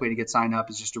that's the best way to get signed up,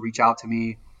 is just to reach out to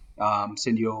me,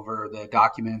 send you over the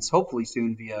documents, hopefully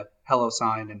soon via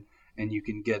HelloSign, and you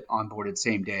can get onboarded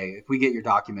same day. If we get your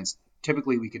documents,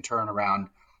 typically we can turn around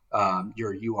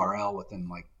your URL within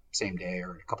same day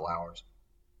or a couple hours.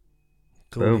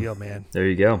 Cool deal, man. There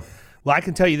you go. Well, I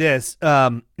can tell you this.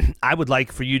 I would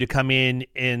like for you to come in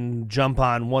and jump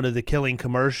on one of the Killing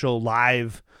Commercial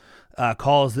live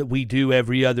calls that we do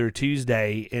every other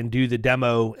Tuesday and do the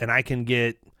demo. And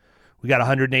we got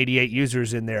 188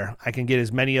 users in there. I can get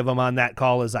as many of them on that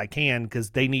call as I can,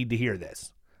 because they need to hear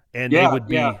this. And they would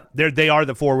be, they are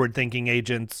the forward-thinking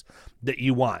agents that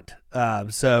you want.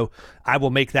 So I will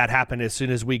make that happen as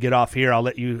soon as we get off here. I'll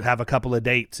let you have a couple of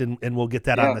dates and we'll get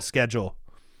that on the schedule.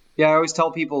 Yeah, I always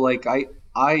tell people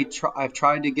I've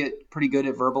tried to get pretty good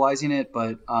at verbalizing it,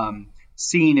 but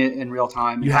seeing it in real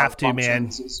time, you have to, man,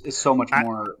 is so much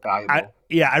more valuable.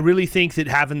 I really think that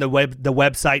having the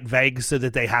website vague so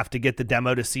that they have to get the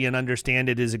demo to see and understand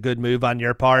it is a good move on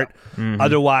your part. Mm-hmm.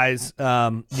 Otherwise,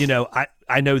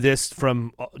 I know this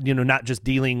from, not just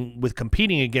dealing with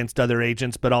competing against other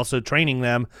agents, but also training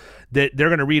them, that they're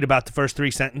going to read about the first 3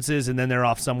 sentences and then they're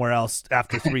off somewhere else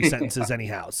after 3 sentences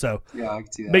anyhow. So yeah, I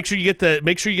can see that. Make sure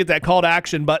you get that call to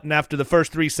action button after the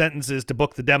first 3 sentences to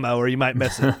book the demo, or you might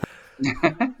miss it.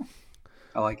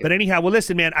 I like it. But anyhow, well,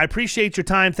 listen, man, I appreciate your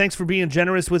time. Thanks for being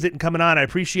generous with it and coming on. I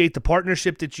appreciate the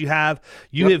partnership that you have.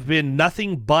 You have been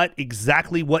nothing but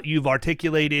exactly what you've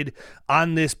articulated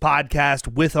on this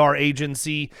podcast with our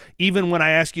agency. Even when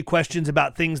I ask you questions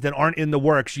about things that aren't in the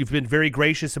works, you've been very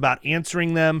gracious about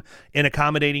answering them and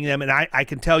accommodating them. And I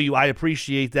can tell you I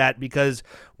appreciate that, because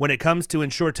when it comes to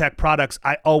InsurTech products,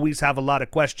 I always have a lot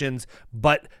of questions,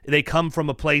 but they come from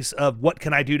a place of what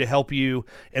can I do to help you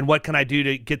and what can I do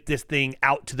to get this thing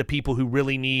out to the people who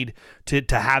really need to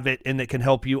have it and that can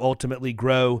help you ultimately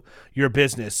grow your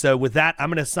business. So with that, I'm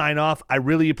going to sign off. I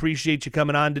really appreciate you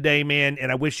coming on today, man,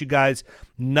 and I wish you guys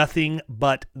nothing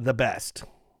but the best.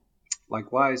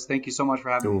 Likewise. Thank you so much for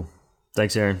having me.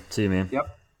 Thanks, Aaron. See you, man.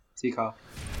 Yep. See you, Kyle.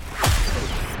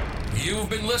 You've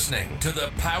been listening to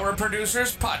the Power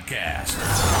Producers Podcast.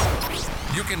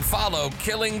 You can follow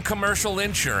Killing Commercial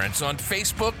Insurance on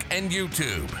Facebook and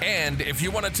YouTube. And if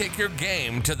you want to take your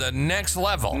game to the next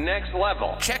level,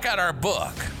 check out our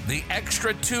book, The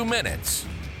Extra 2 Minutes,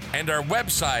 and our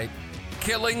website,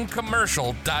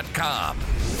 killingcommercial.com.